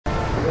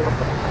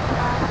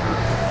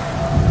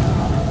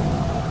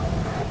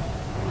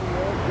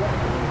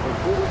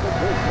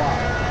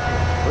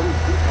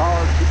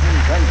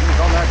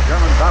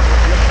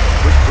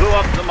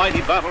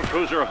mighty battle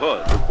cruiser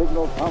Hood. The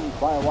signal comes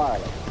by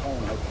wireless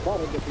and has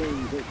spotted the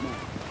plane's his man.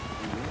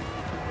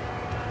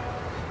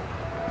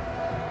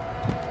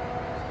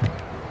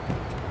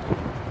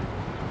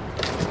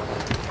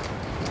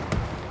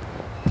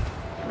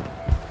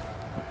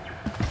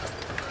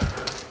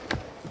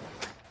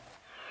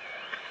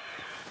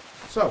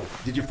 So,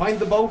 did you find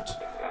the boat?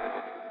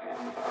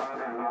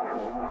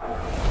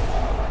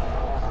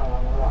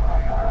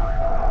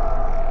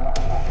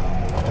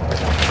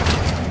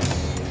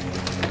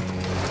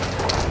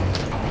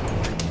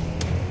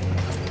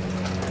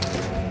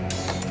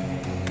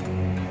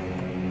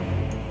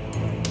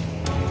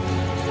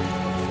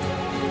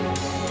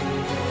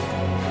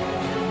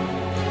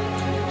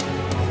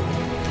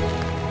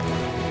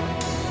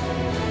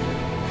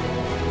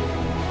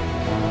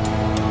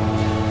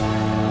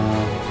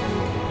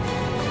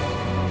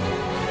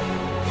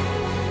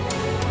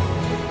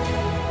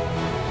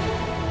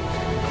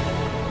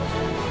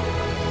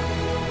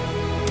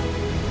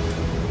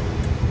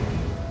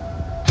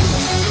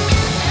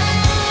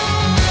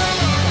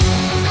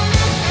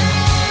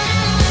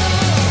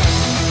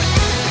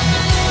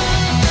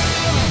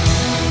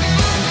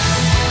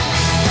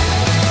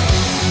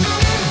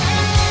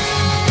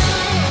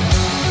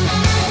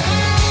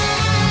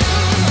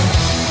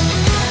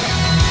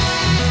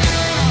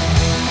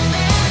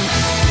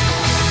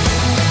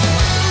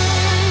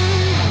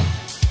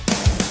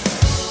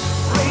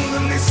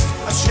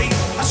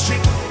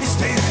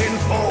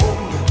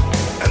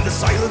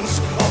 Silence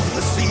of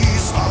the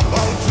seas are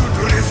bound to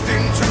drift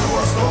into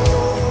a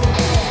storm.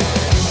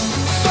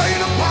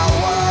 Sign of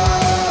power,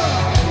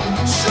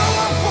 show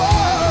of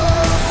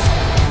force.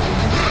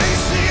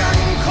 Raise the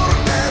anchor,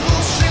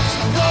 battleships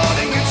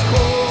guarding its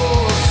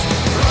course.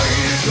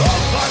 Ride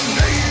of a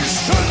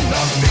nation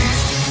of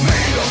beast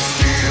made of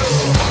steel.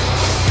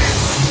 This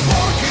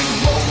walking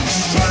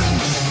motion,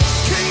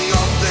 king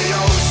of the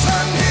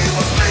ocean, he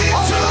was made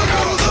to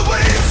rule the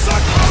waves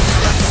across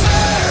the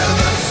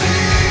seven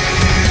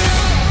seas.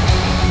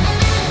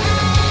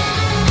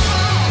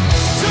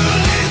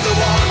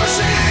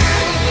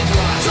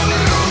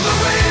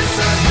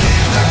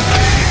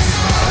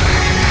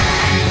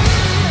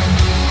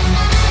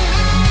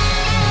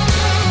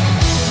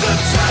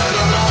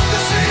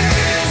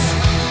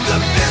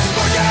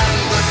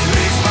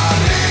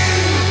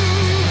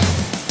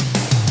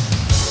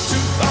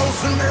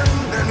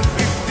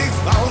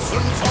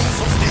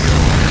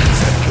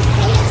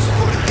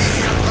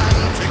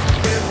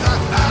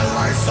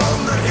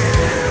 On the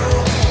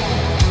hill,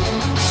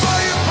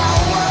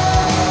 firepower,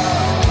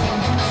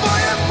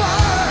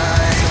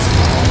 firefight.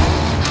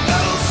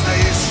 Battle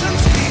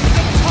stations keep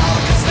the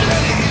target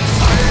steady in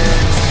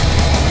sight.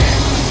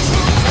 Into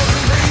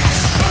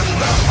formation,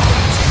 the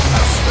hunt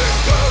has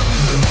begun.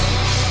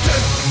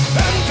 Death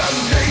and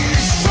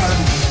damnation,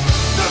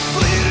 the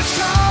fleet is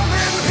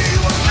coming. He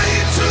was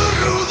made to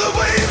rule the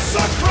waves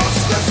across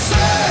the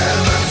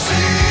seven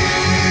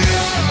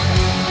seas.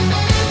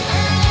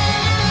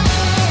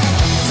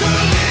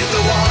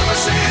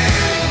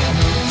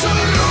 To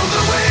rule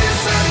the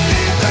waves and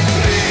lead the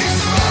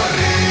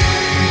Kriegsmarine.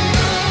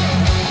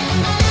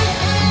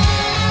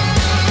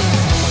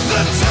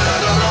 The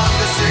terror of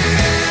the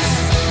seas,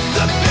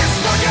 the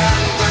Bismarck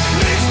and the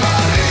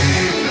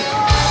Kriegsmarine.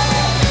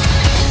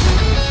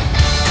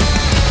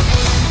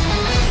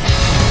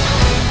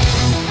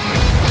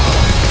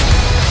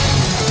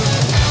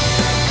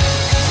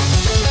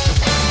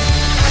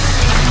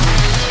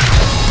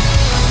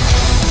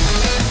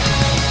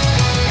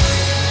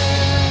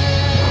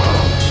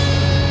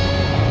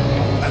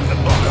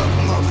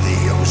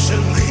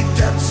 The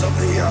depths of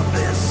the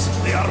abyss,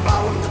 they are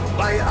bound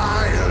by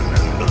iron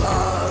and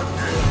blood.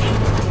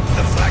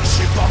 The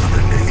flagship of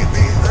the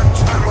Navy, the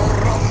terror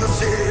of the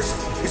seas,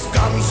 his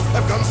guns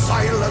have gone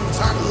silent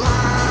at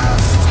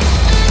last.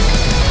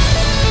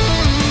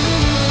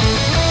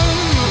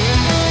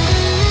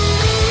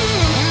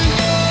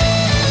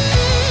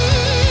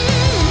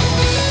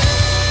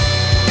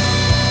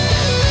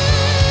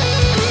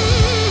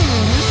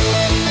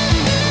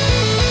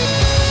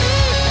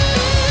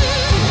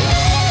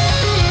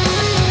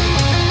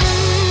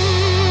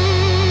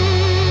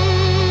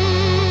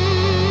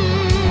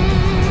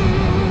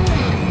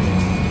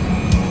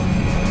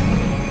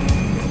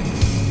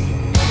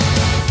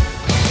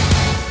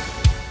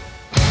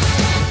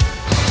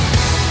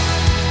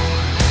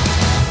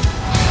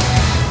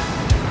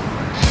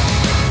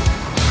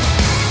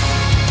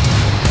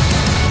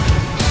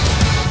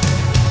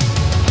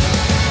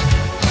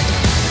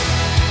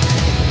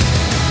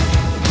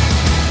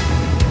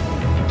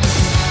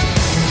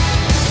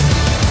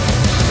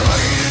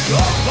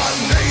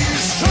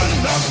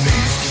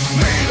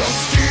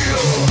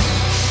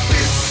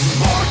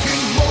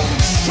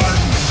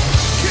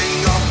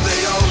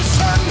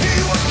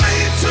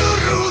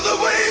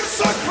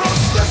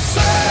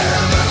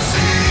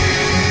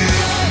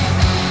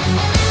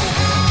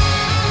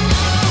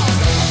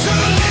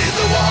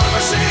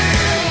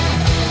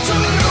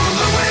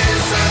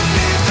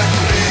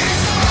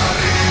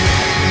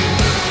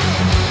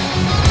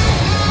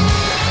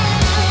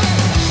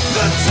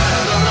 The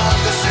terror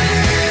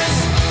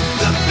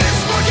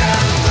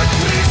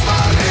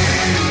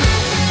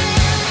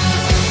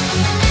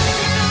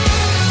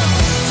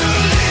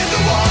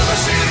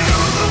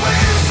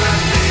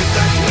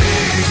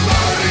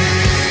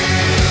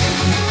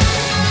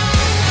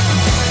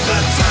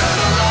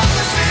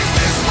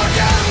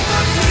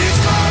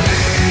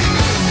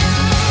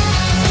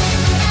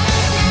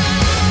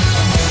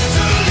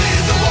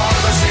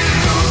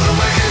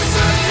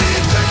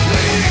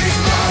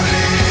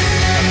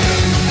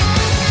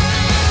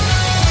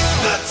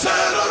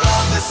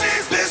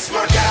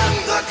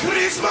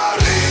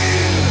Kriegsmarine.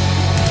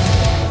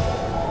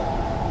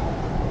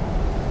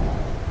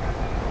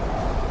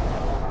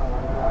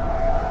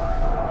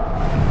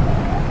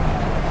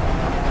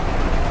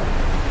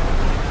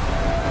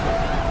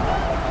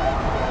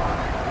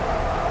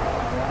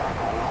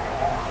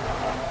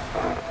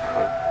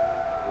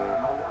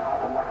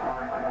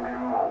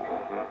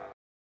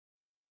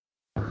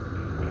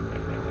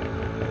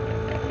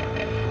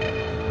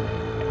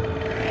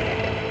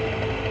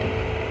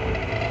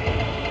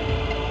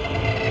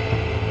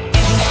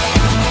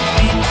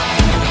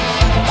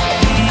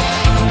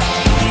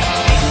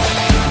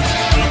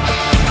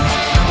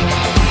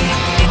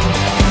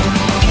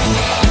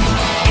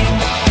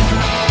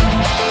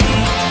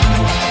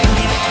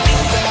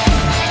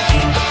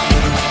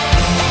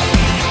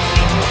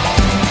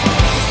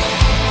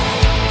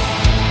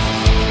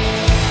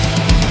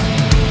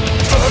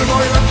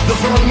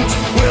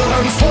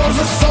 Wilhelm's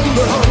forces on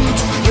the hunt.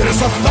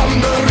 There's a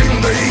thunder in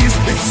the east.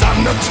 It's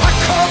an attack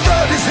of the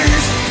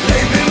disease.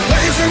 They've been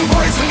placing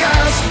poison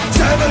gas.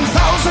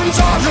 7,000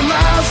 charge en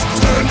masse.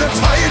 Turn the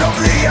tide of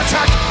the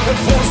attack and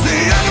force the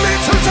enemy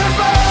to turn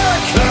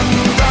back. And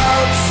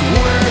that's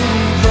when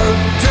the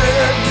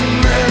dead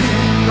men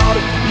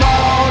are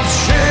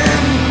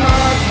marching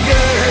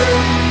again.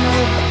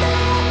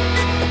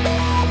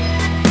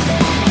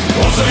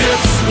 All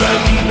Soviets,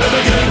 then and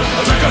again,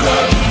 attack of the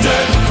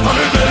dead.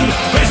 100 men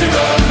facing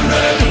the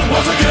lead.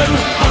 Once again,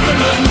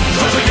 100 men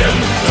charge again,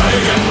 die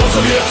again. All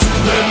Soviets,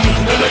 then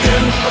and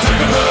again,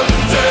 attack of the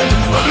dead.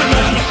 100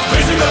 men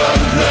facing the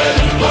lead.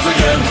 Once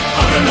again,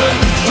 100 men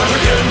charge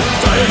again,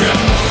 die again.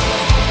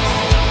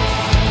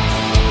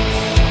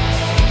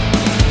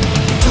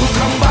 To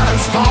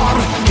combatants far,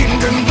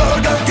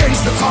 Hindenburg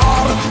against the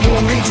Tsar,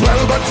 moving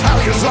 12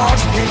 battalions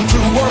large into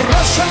a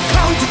Russian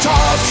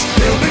countercharge.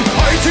 They'll be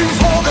fighting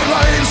for their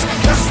lives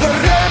as their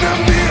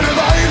enemy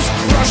revives.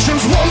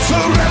 Russians won't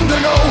surrender,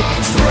 no,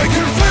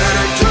 striking fear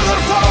into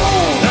their foe.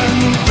 And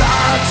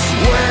that's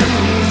when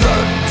the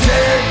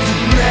dead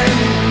men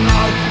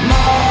are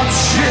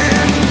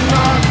marching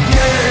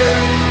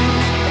again.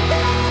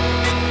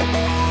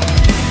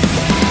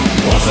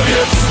 All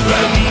Soviets,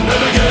 then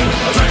and again,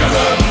 attack of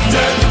the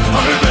dead.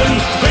 100 men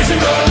facing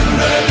the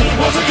lead.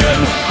 Once again,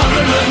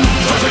 100 men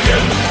charge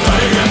again,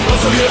 die again. All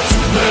Soviets,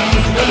 then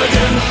and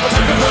again,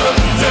 attack of the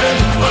dead.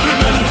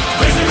 100 men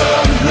facing the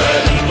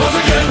lead. Once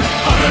again,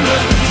 100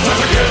 men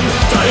charge again,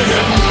 die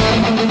again.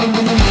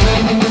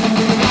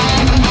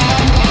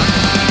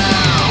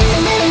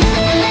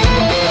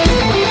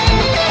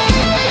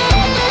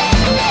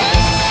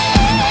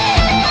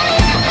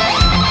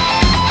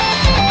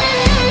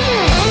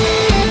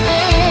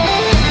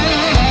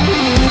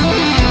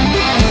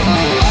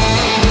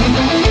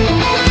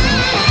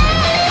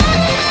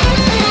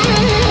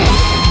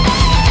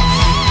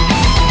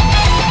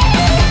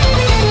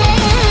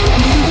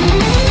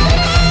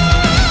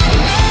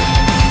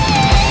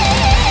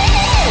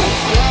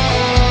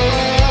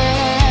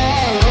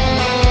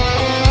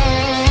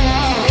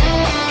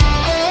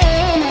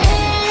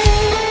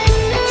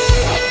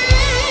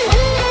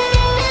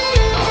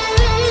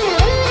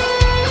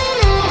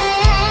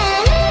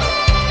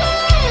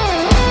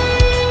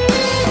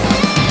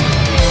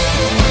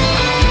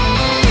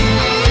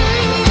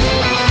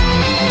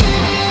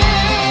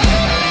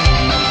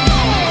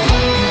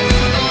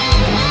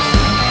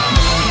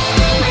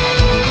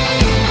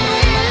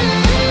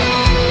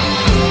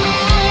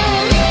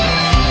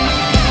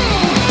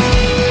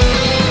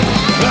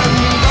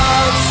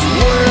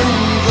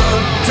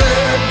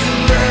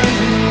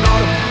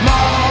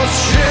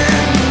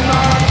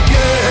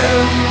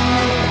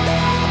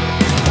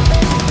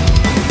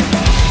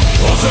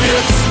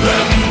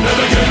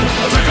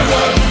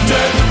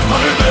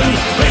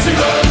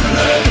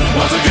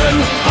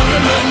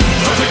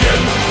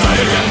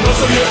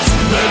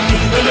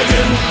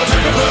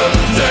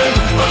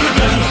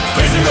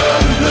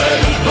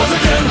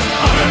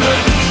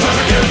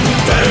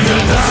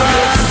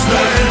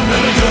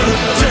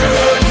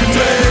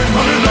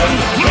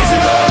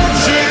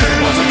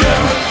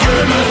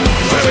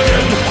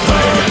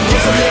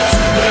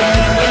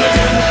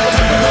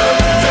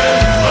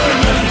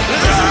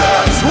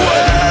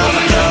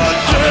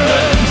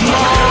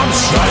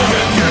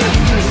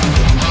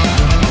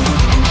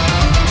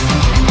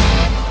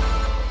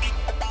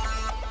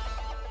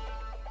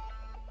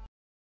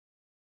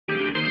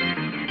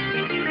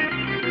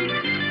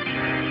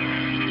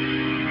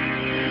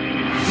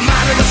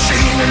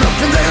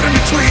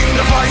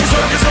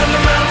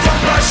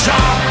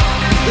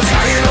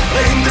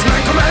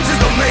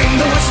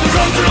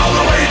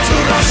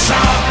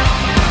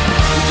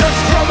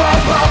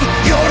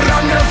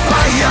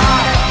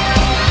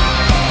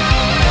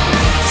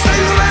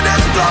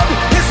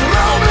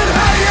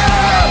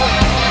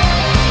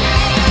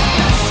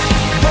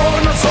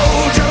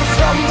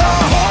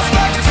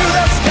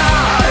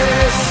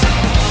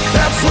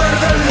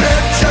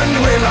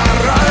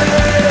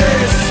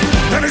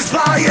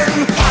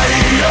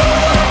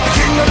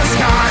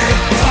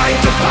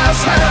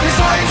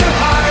 Flying too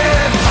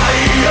high,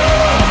 higher,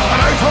 an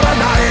eye for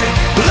an eye.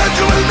 The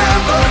legend will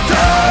never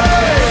die.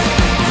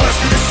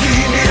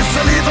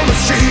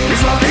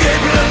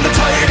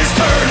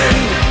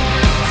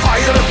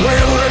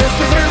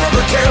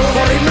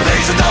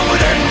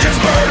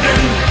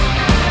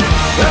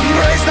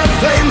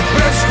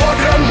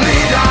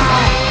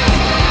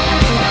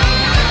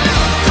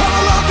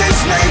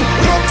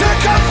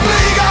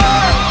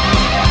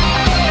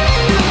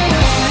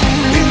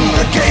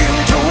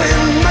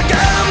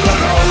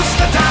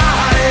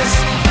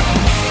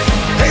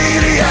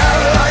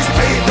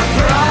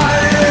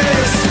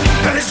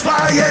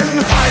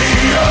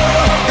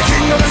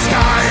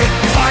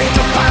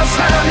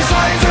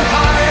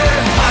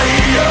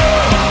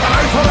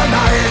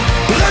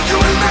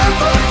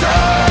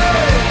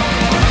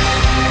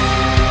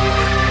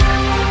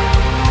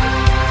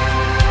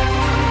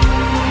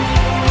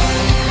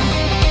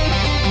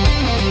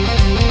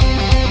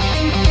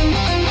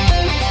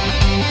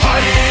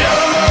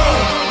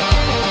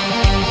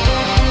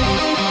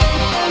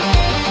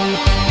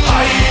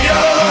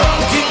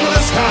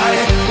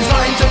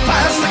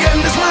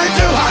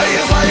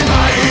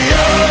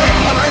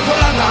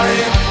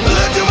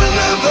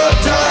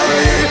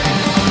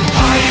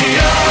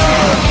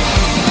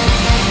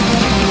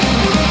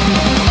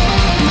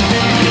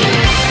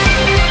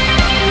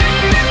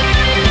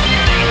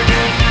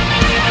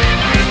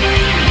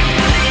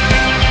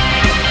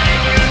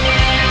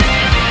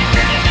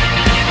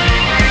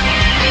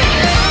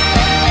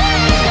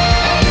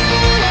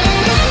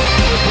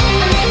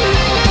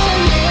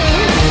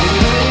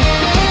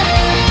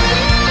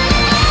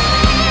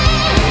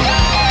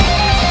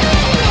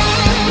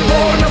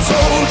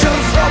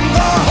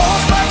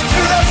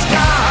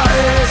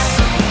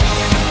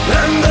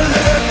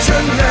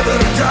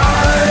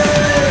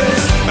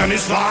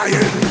 flying,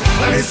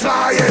 and he's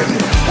flying,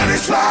 and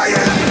he's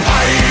flying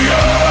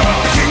higher.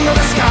 The king of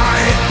the sky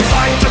is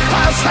flying too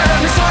fast and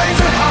he's flying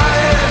too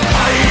high.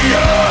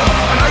 Higher,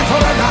 an eye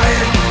for an eye,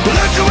 the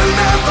legend will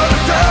never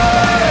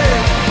die.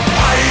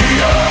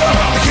 Higher,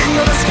 the king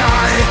of the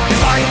sky is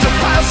flying too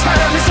fast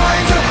and he's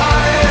flying too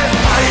high.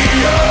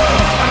 Higher,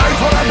 an eye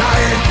for an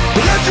eye,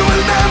 the legend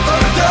will never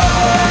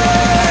die.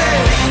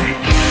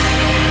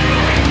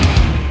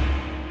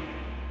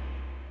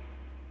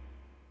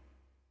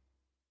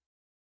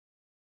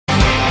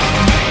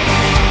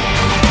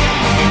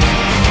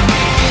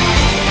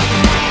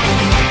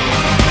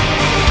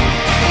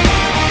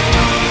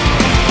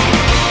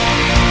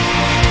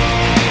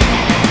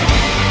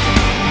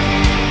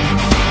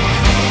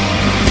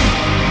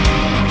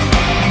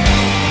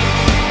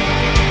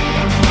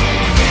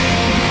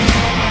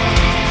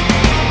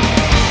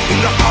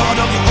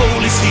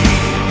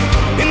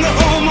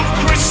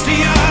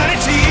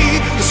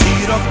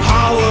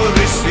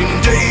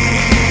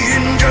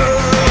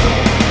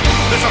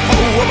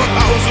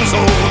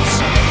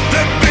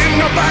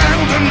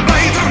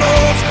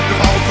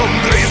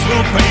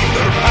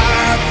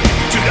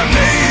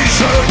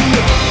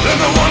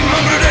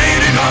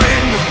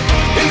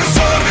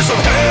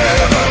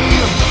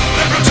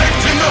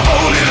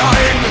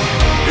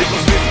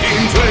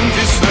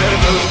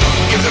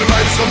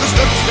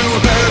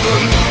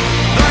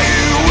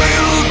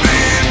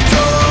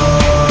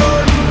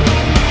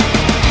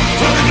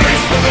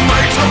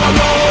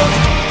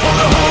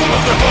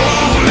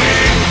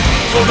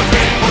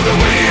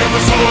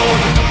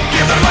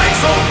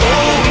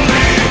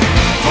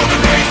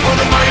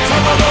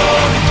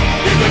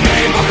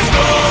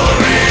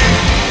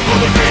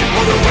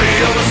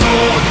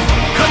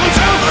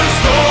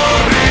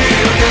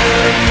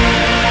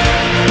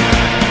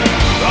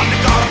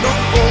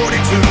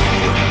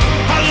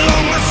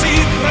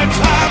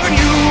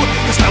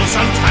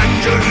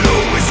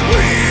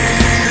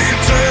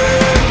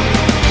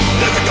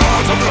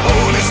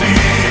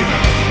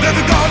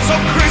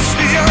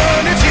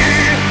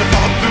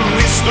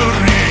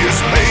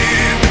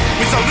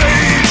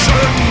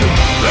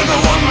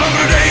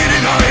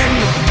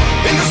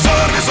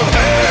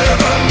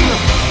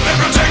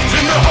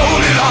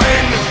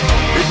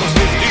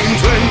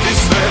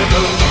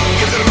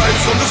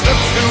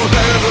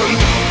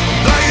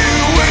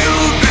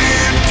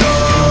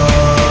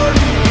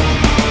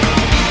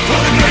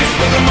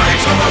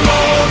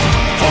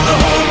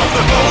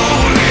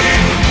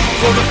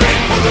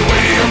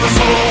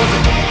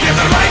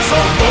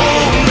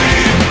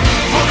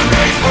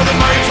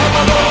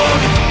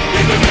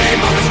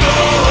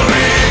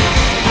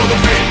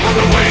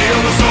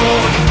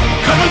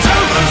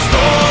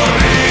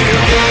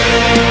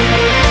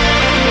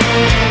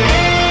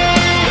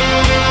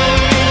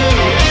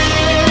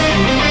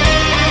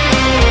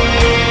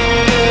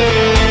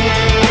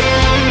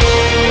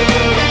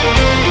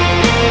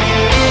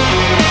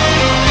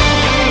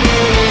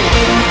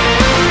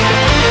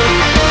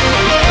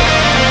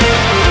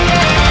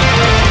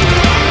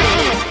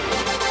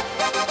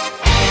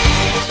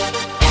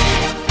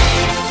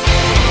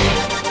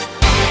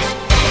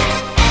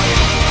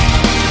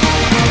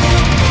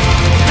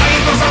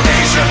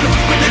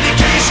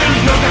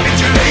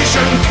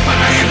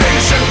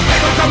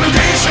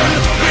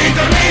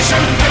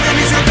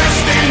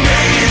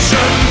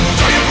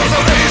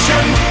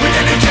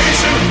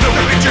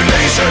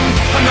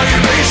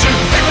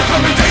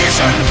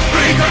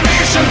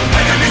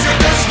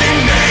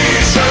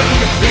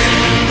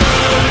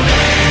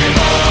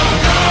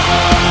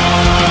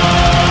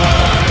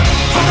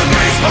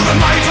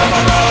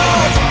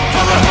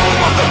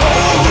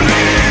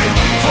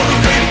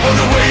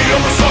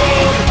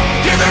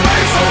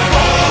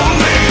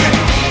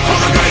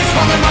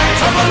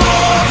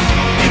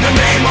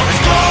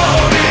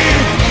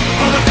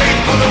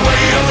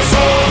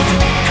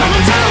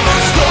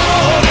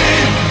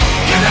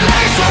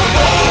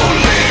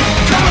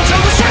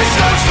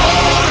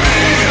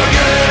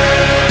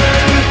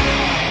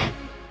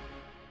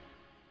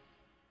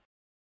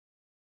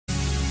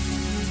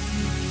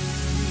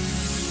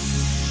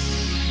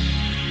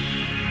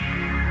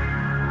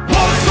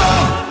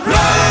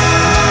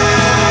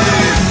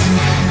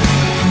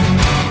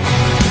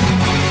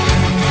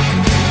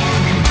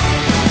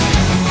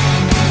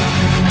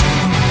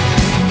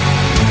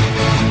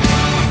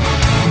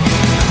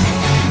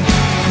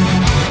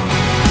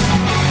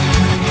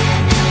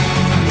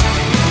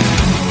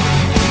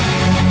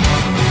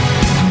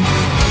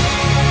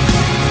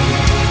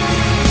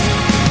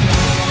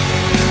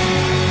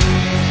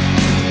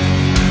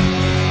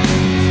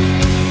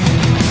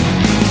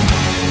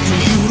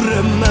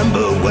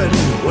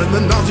 when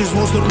the Nazis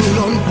was the rule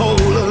on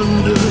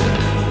Poland.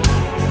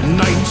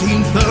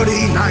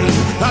 1939,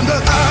 and the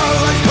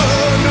Allies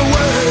turned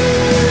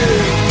away.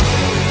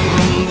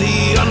 From the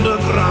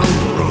underground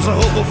rose a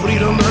hope of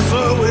freedom as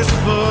a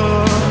whisper.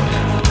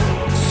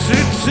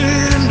 City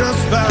in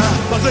despair,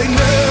 but they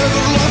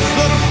never lost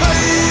the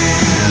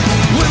faith.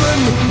 Women,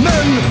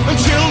 men, and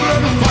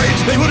children fight,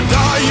 they were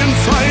dying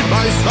side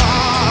by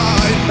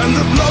side. side, and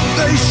the blood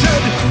they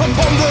shed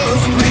upon the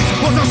streets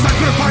was a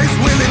sacrifice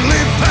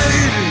willingly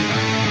paid.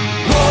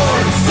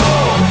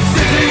 Warsaw,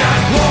 city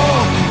at war,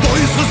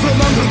 voices from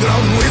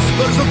underground,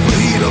 whispers of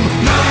freedom.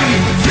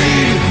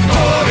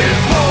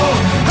 1944,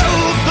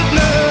 help that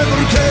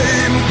never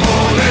came,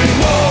 calling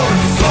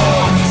Warsaw,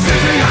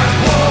 city at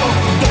war,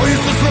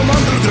 voices from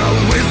underground,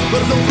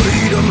 whispers of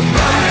freedom.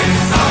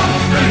 Rise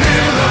up and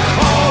hear the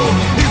call,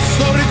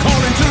 history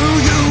calling to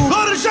you.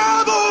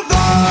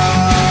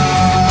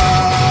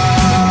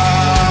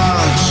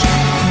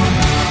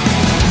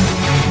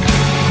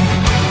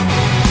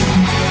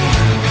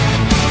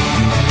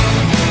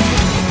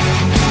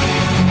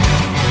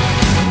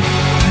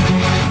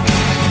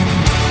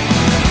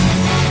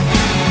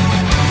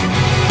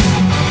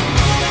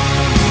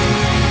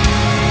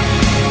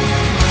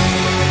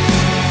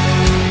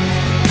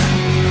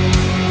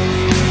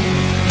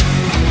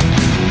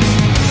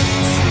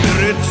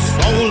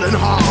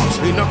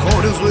 In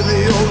accordance with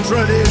the old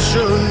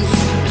traditions.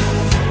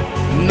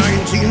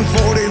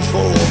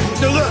 1944,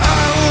 still the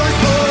Allies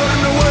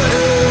burned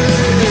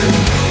away,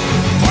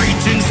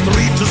 fighting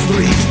street to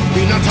street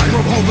in a time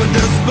of hope and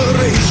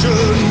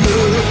desperation.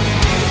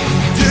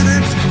 Did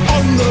it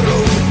on their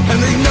own,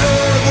 and they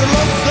never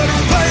lost their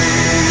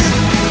faith.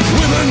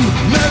 Women,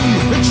 men,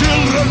 and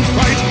children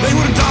fight, they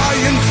were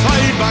dying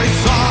side by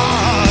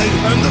side,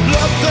 and the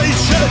blood they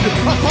shed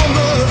upon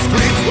the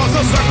streets was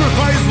a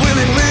sacrifice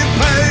willingly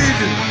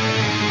paid.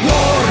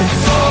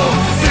 Warsaw,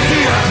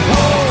 city at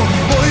war,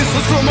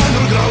 voices from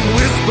underground,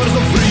 whispers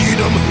of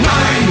freedom.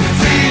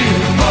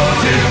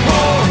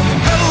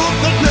 1944, help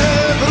that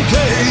never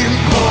came,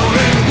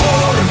 calling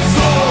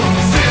Warsaw,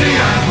 city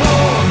at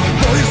war,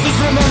 voices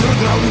from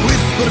underground,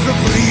 whispers of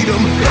freedom.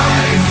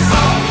 Rise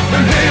up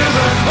and hear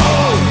the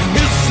call,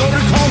 history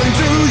calling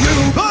to you.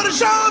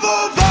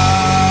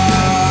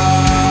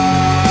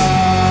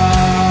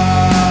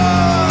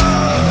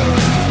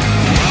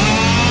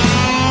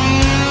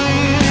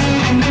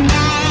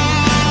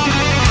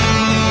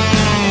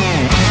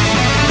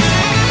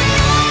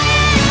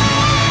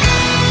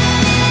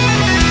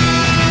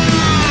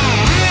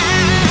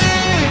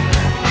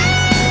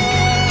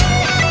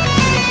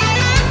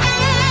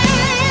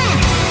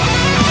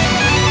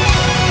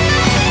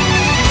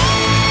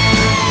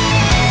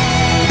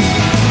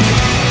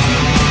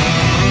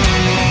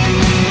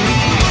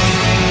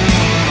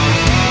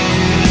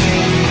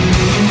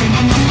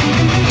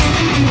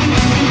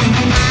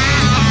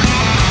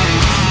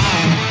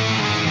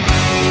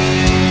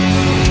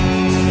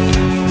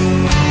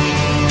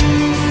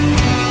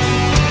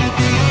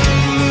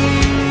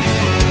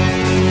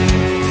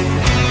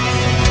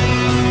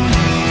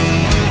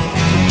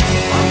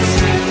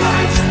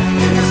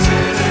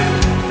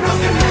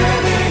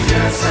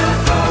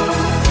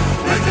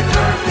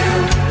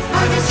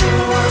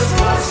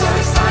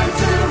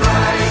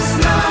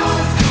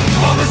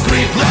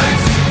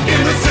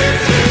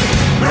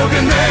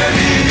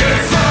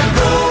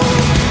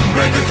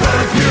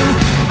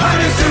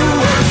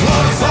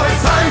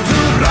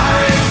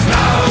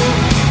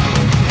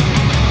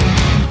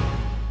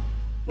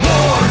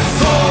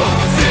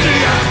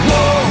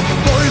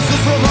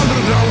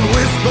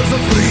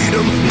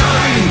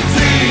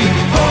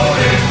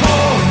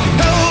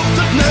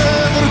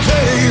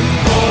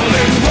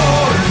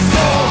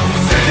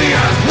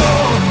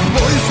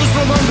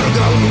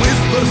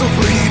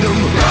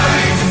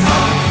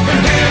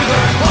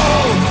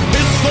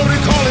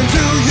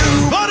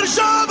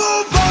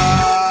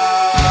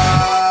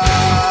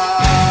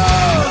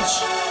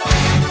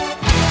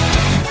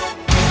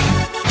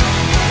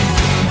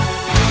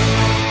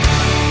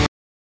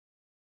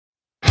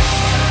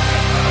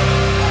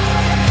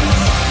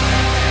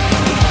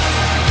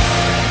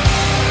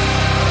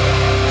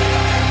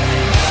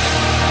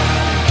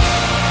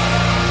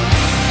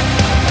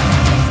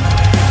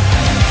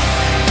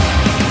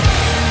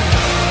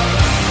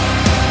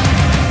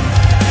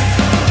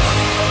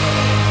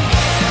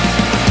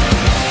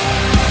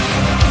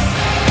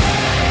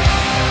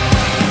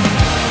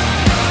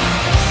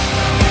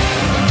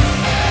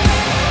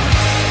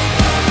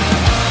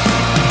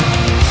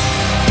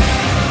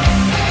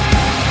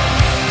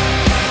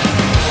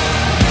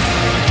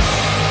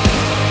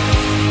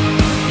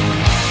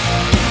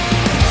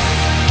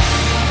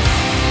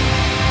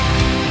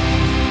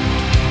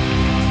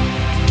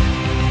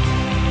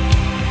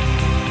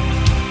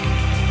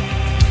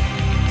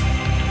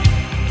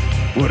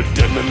 We're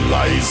dim in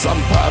lies,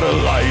 I'm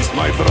paralyzed,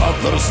 my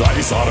brother's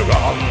eyes are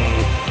gone,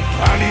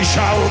 and he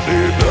shall be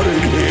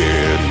buried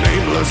here,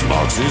 nameless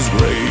marks his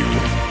grave.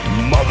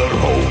 Mother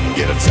home,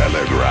 get a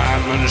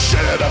telegram and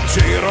shed a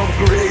tear of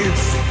grief.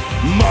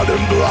 Mud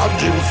and blood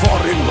in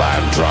foreign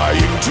land,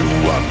 trying to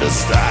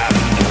understand.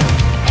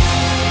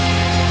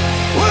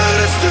 Where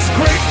is this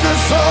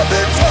greatness all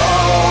been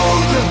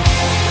told?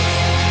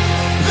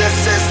 This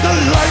is the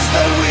lies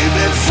that we've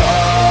been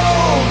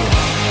sold.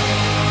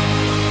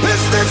 Is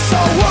this a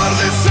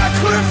worthy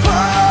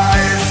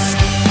sacrifice?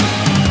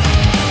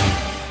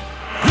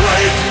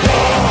 Great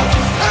war,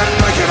 and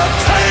I cannot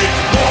take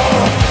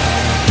more.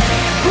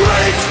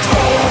 Great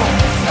war,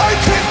 I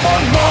keep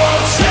on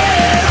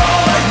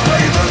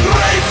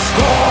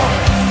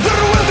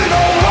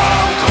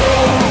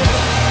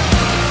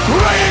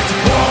Great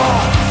war,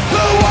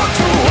 the war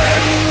to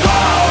end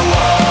all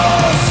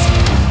wars.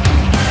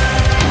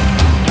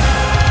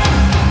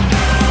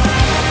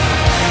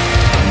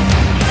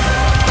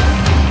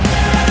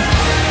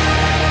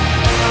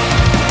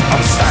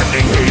 I'm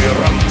standing here,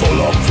 I'm full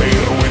of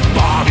fear, with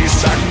bodies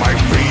at my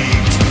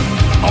feet.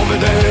 Over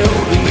there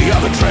in the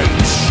other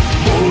trench,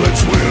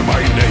 bullets will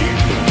my name.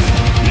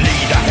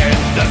 Lead ahead,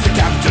 as the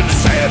captain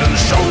said, and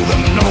show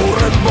them no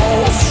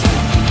remorse.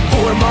 Who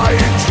am I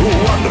to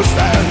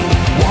understand?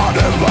 What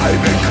have I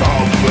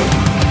become?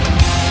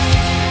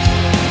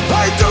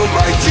 I do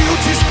my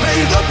duties, pay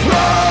the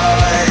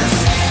price.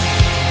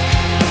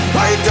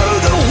 I do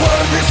the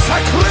worthy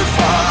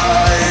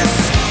sacrifice.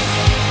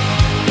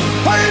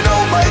 I know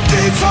my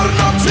deeds are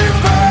not in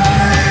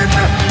vain.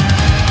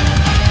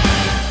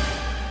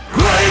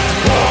 Great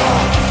war,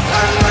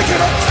 and I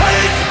cannot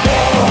take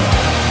more.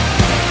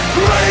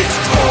 Great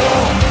war,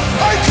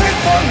 I keep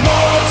on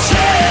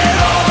marching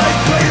on. I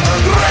play the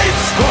great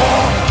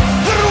score,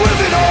 there will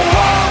be no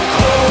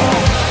encore.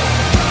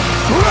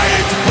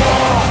 Great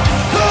war,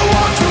 the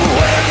war to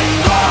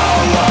end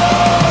all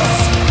wars.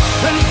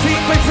 And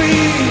feet by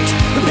feet,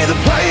 be the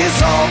place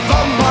of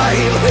a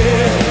mile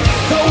here.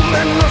 Though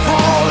men are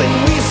falling,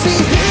 we see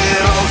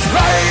heroes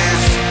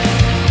rise.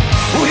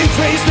 We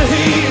face the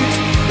heat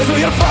as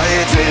we are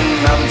fighting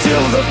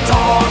until the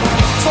dawn.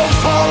 So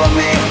follow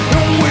me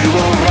and we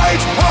will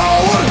write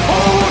our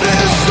own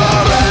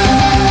history.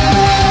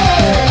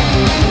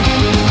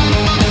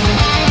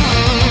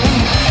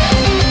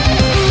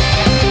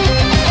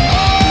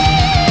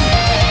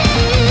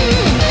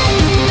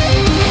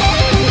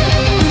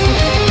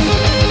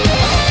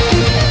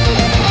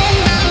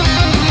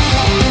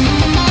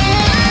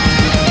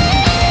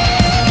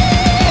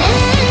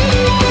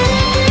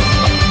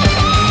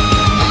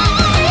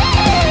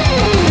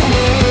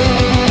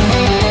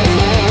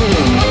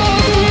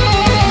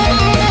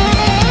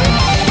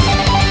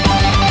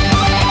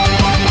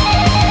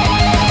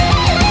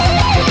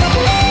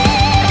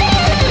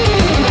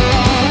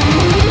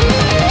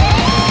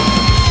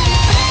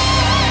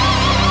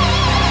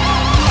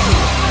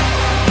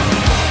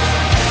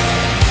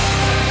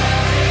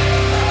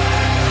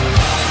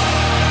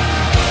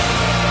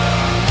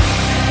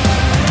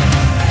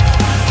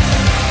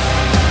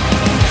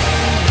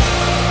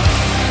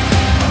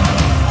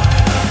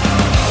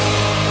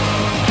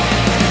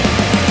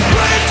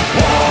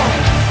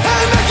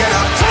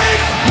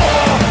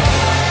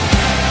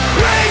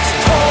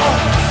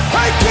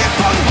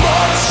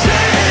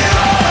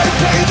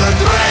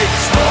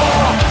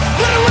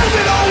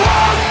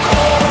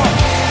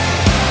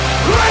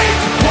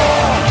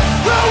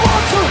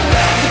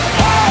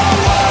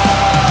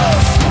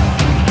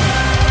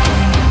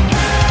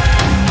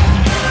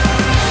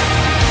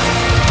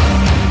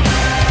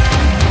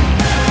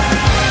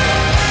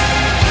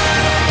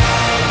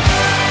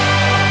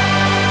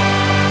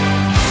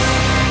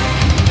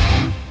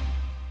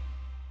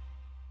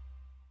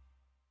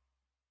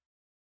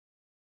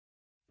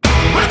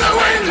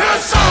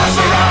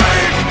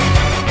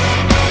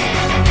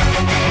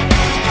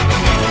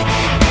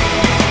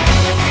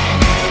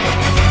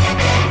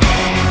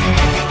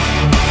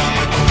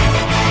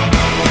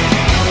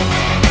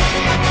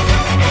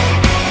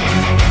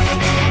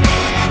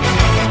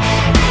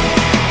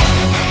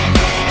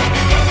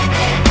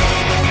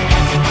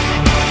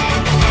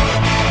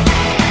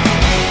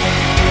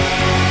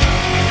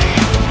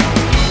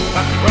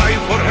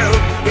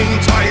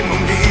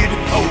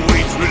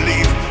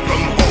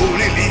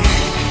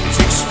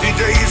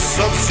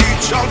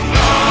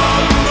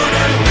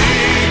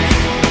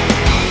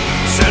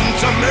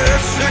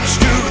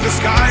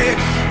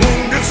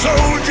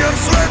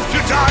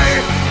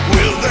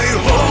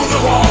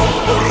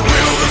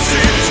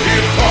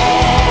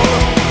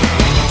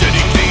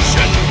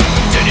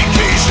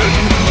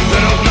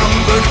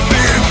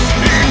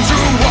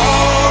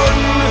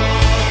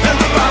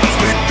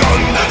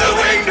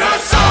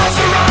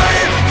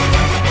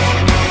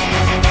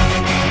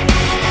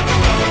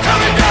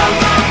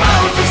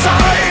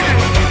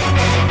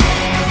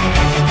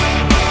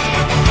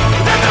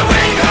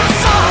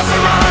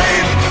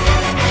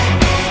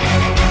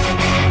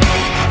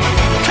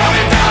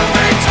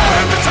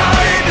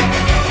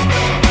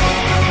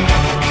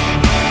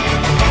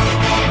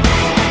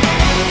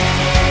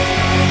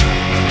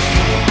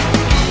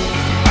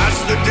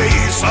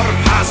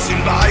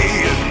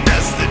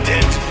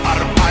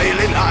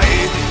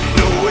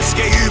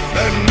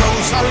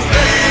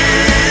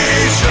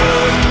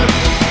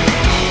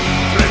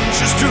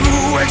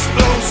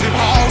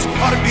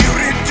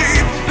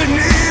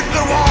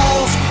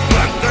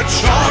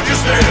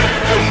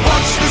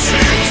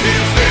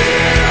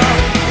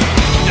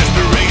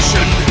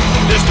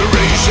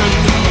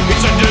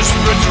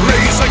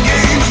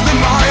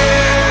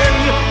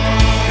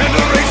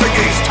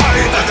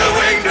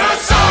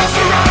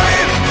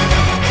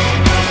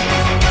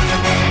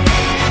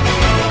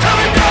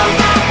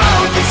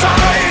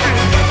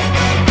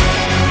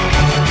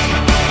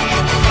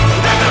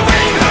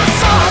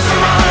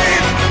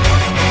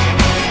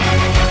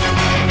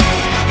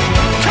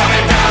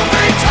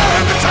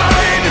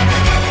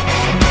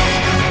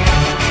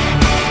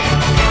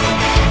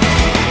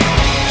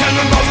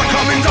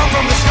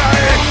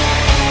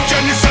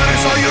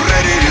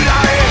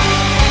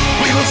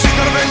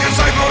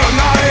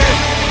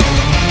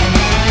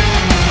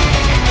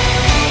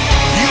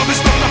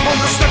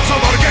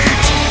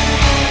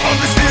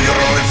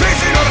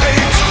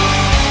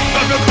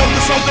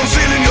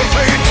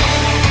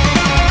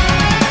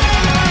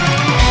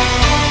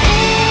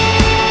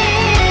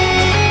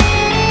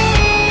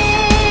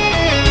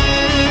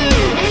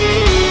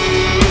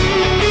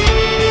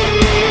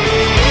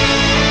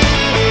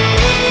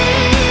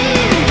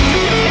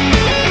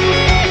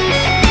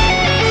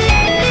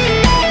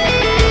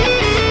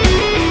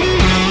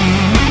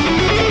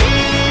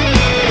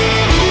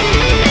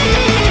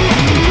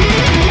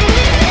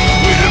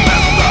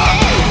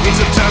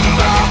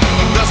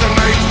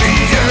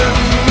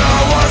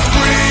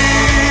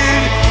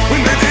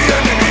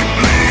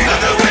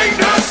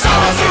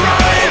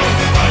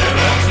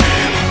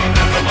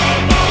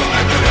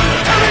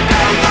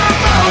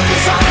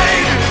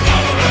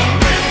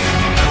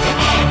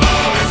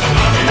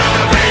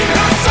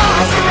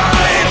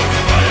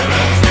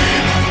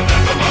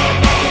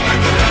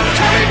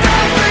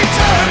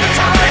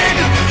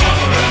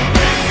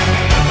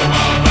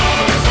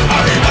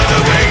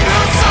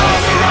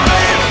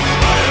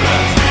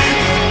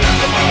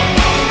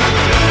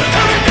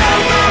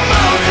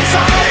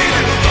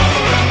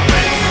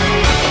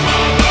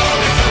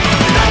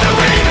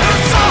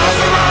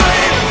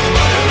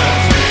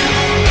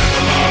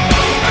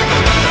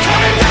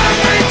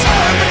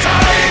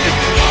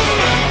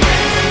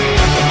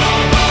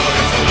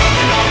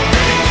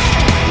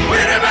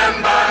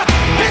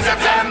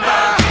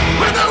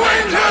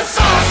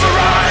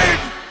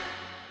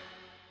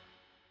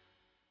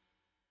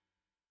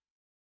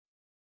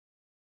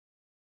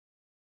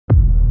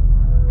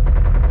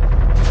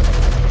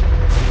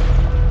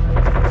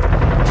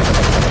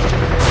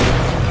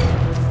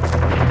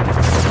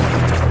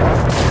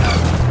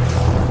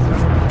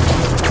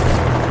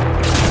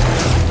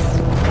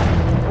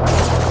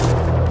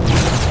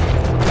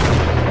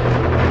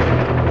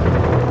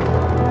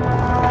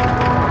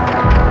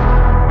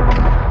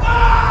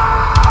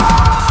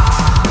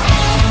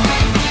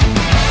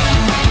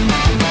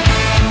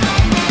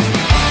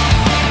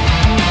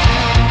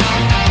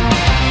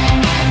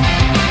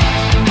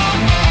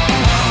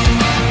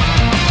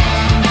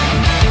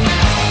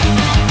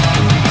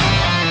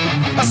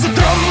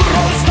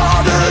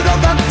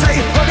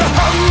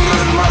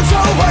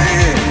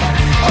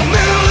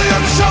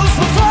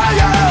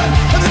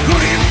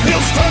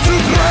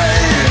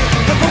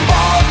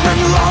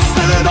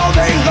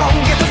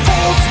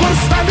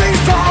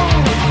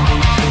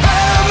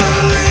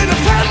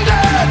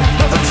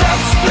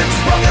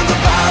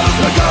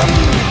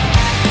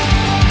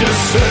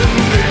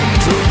 descend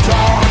into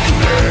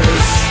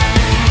darkness.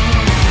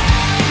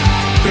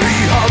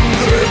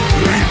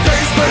 303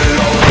 days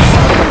below the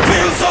sun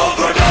feels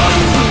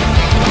overdone,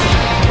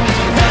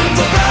 and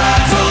the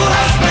battle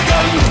has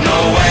begun. No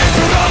way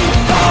to run,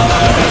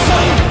 father and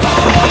son,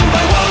 fall one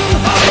by one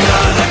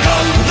under the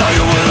gun. Thy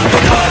will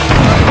be done,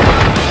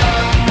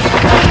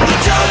 and the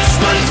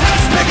judgment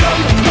has begun.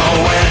 No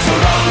way to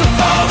run,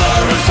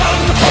 father and son,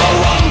 fall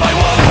one by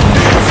one.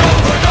 It's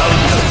overdone.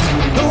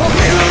 Though a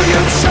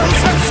million shells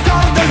have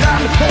scarred the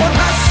land, one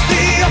has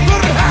the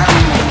upper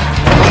hand.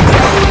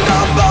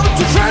 Round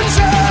to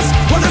trenches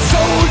where the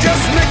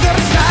soldiers make their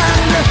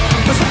stand.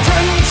 As the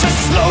trenches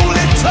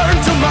slowly turn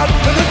to mud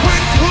and they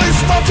quickly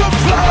start to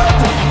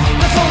flood,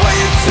 death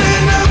awaits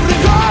in every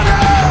corner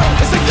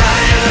as they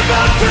carry the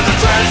blood through the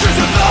trenches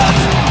of blood.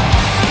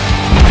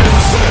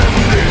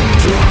 Descend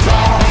into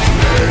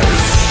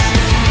darkness.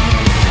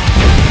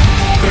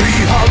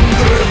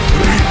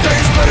 303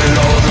 days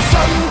below the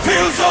sun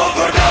feels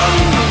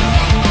overdone,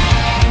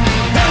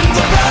 and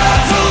the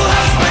battle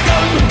has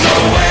begun. No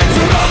way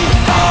to run,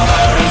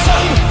 father and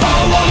son,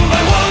 fall one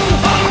by one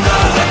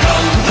under the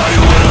gun. Thy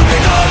will be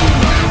done,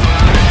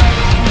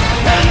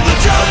 and the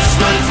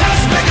judgment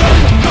has begun.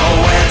 No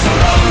way to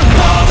run,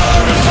 father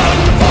and son,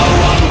 fall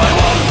one by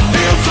one.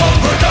 Feels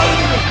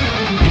overdone.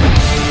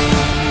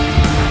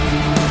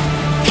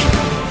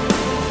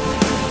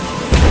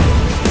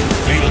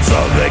 Fields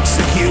of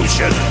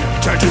execution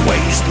turn to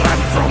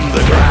wasteland from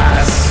the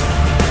grass.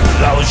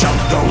 Thou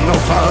shalt go no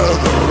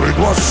further, it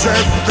was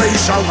said they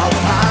shall not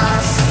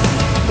pass.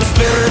 The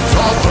spirit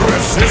of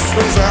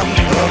resistance and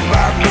the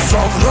madness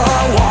of the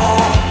war.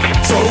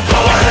 So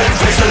go ahead,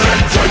 face the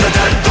lead, join the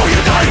dead, though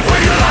you die where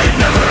you lie,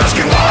 never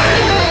asking why.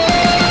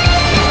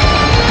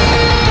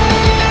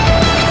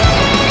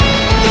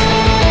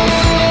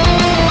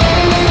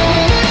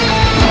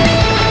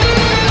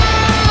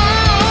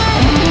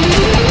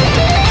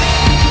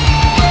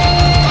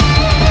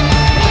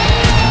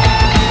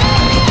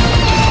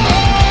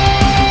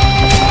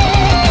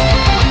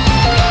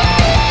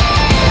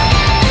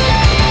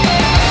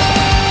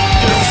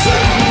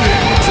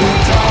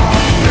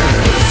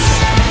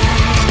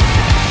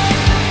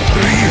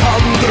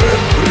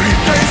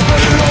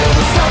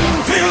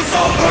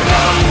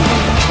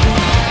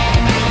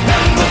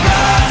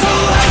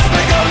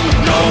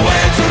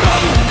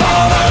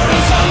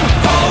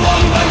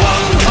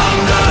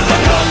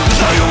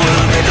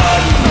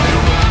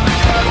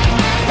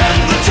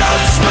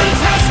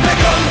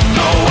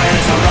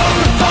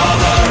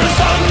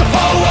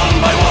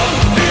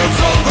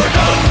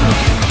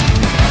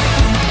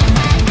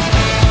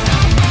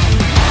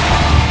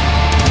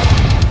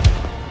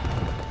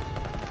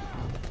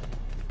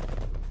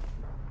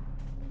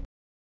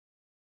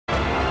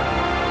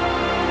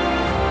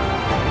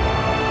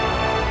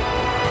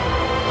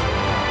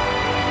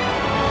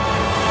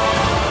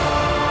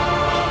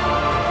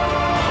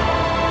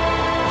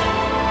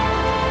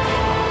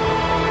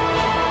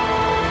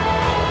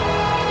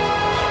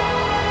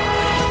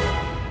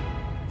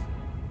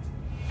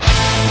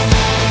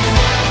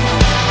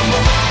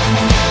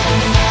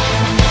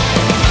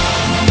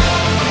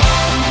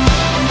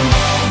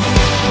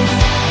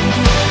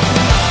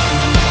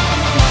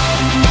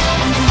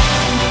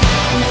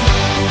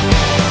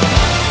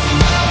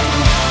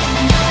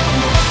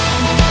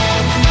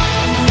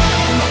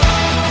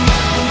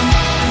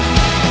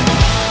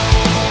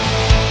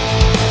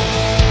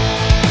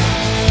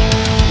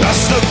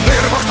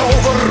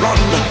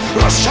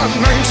 Russia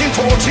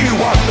 1941,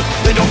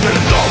 they don't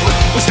belong,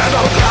 we stand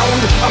our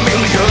ground, a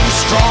million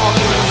strong.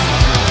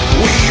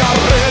 We are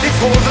ready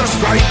for the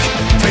strike,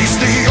 face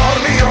the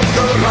army of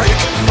the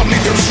Reich, a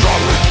million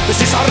strong.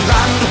 This is our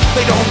land,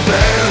 they don't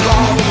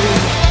belong.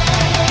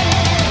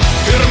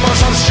 Here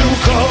Marshal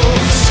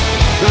Shukov's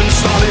and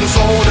Stalin's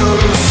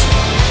orders,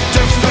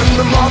 defend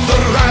the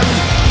motherland,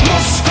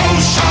 Moscow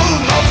shall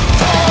not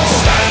fall.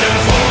 Stand in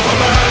full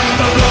command,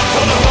 the blood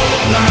for the whole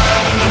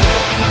land.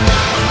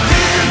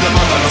 Hear the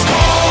mother's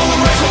call,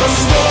 raise for the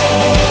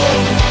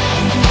storm.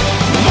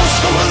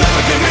 Moscow will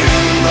never give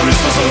in, there is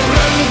no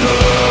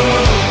surrender.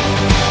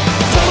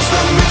 Force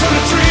them into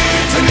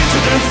retreat and into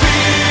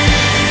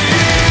defeat.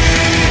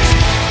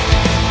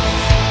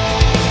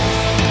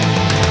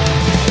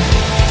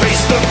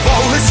 Face the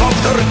volleys of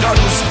their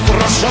guns,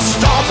 Russia's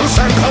daughters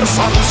and her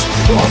sons,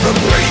 all the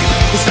brave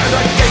who stand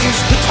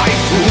against the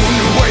typhoon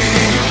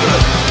wave.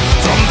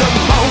 From the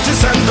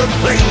mountains and the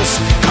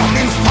plains,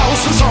 coming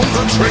thousands on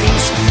the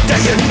trains, day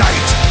and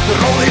night,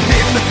 rolling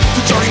in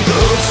to join the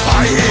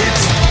fight.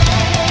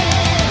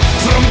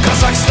 From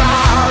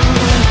Kazakhstan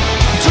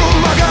to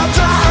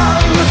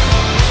Magadan,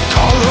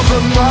 call of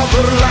the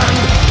motherland,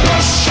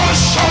 Russia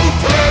shall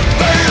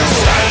prevail.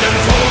 Stand in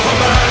full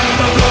command,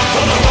 the blood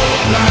for the whole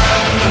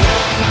land.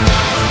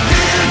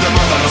 Hear the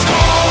mother's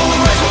call,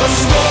 raise for the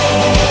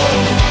storm.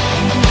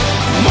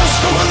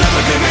 Moscow will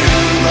never give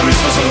in, there is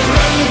no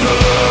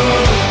surrender.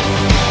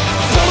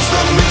 Force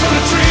them into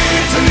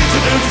retreat and into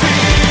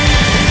defeat.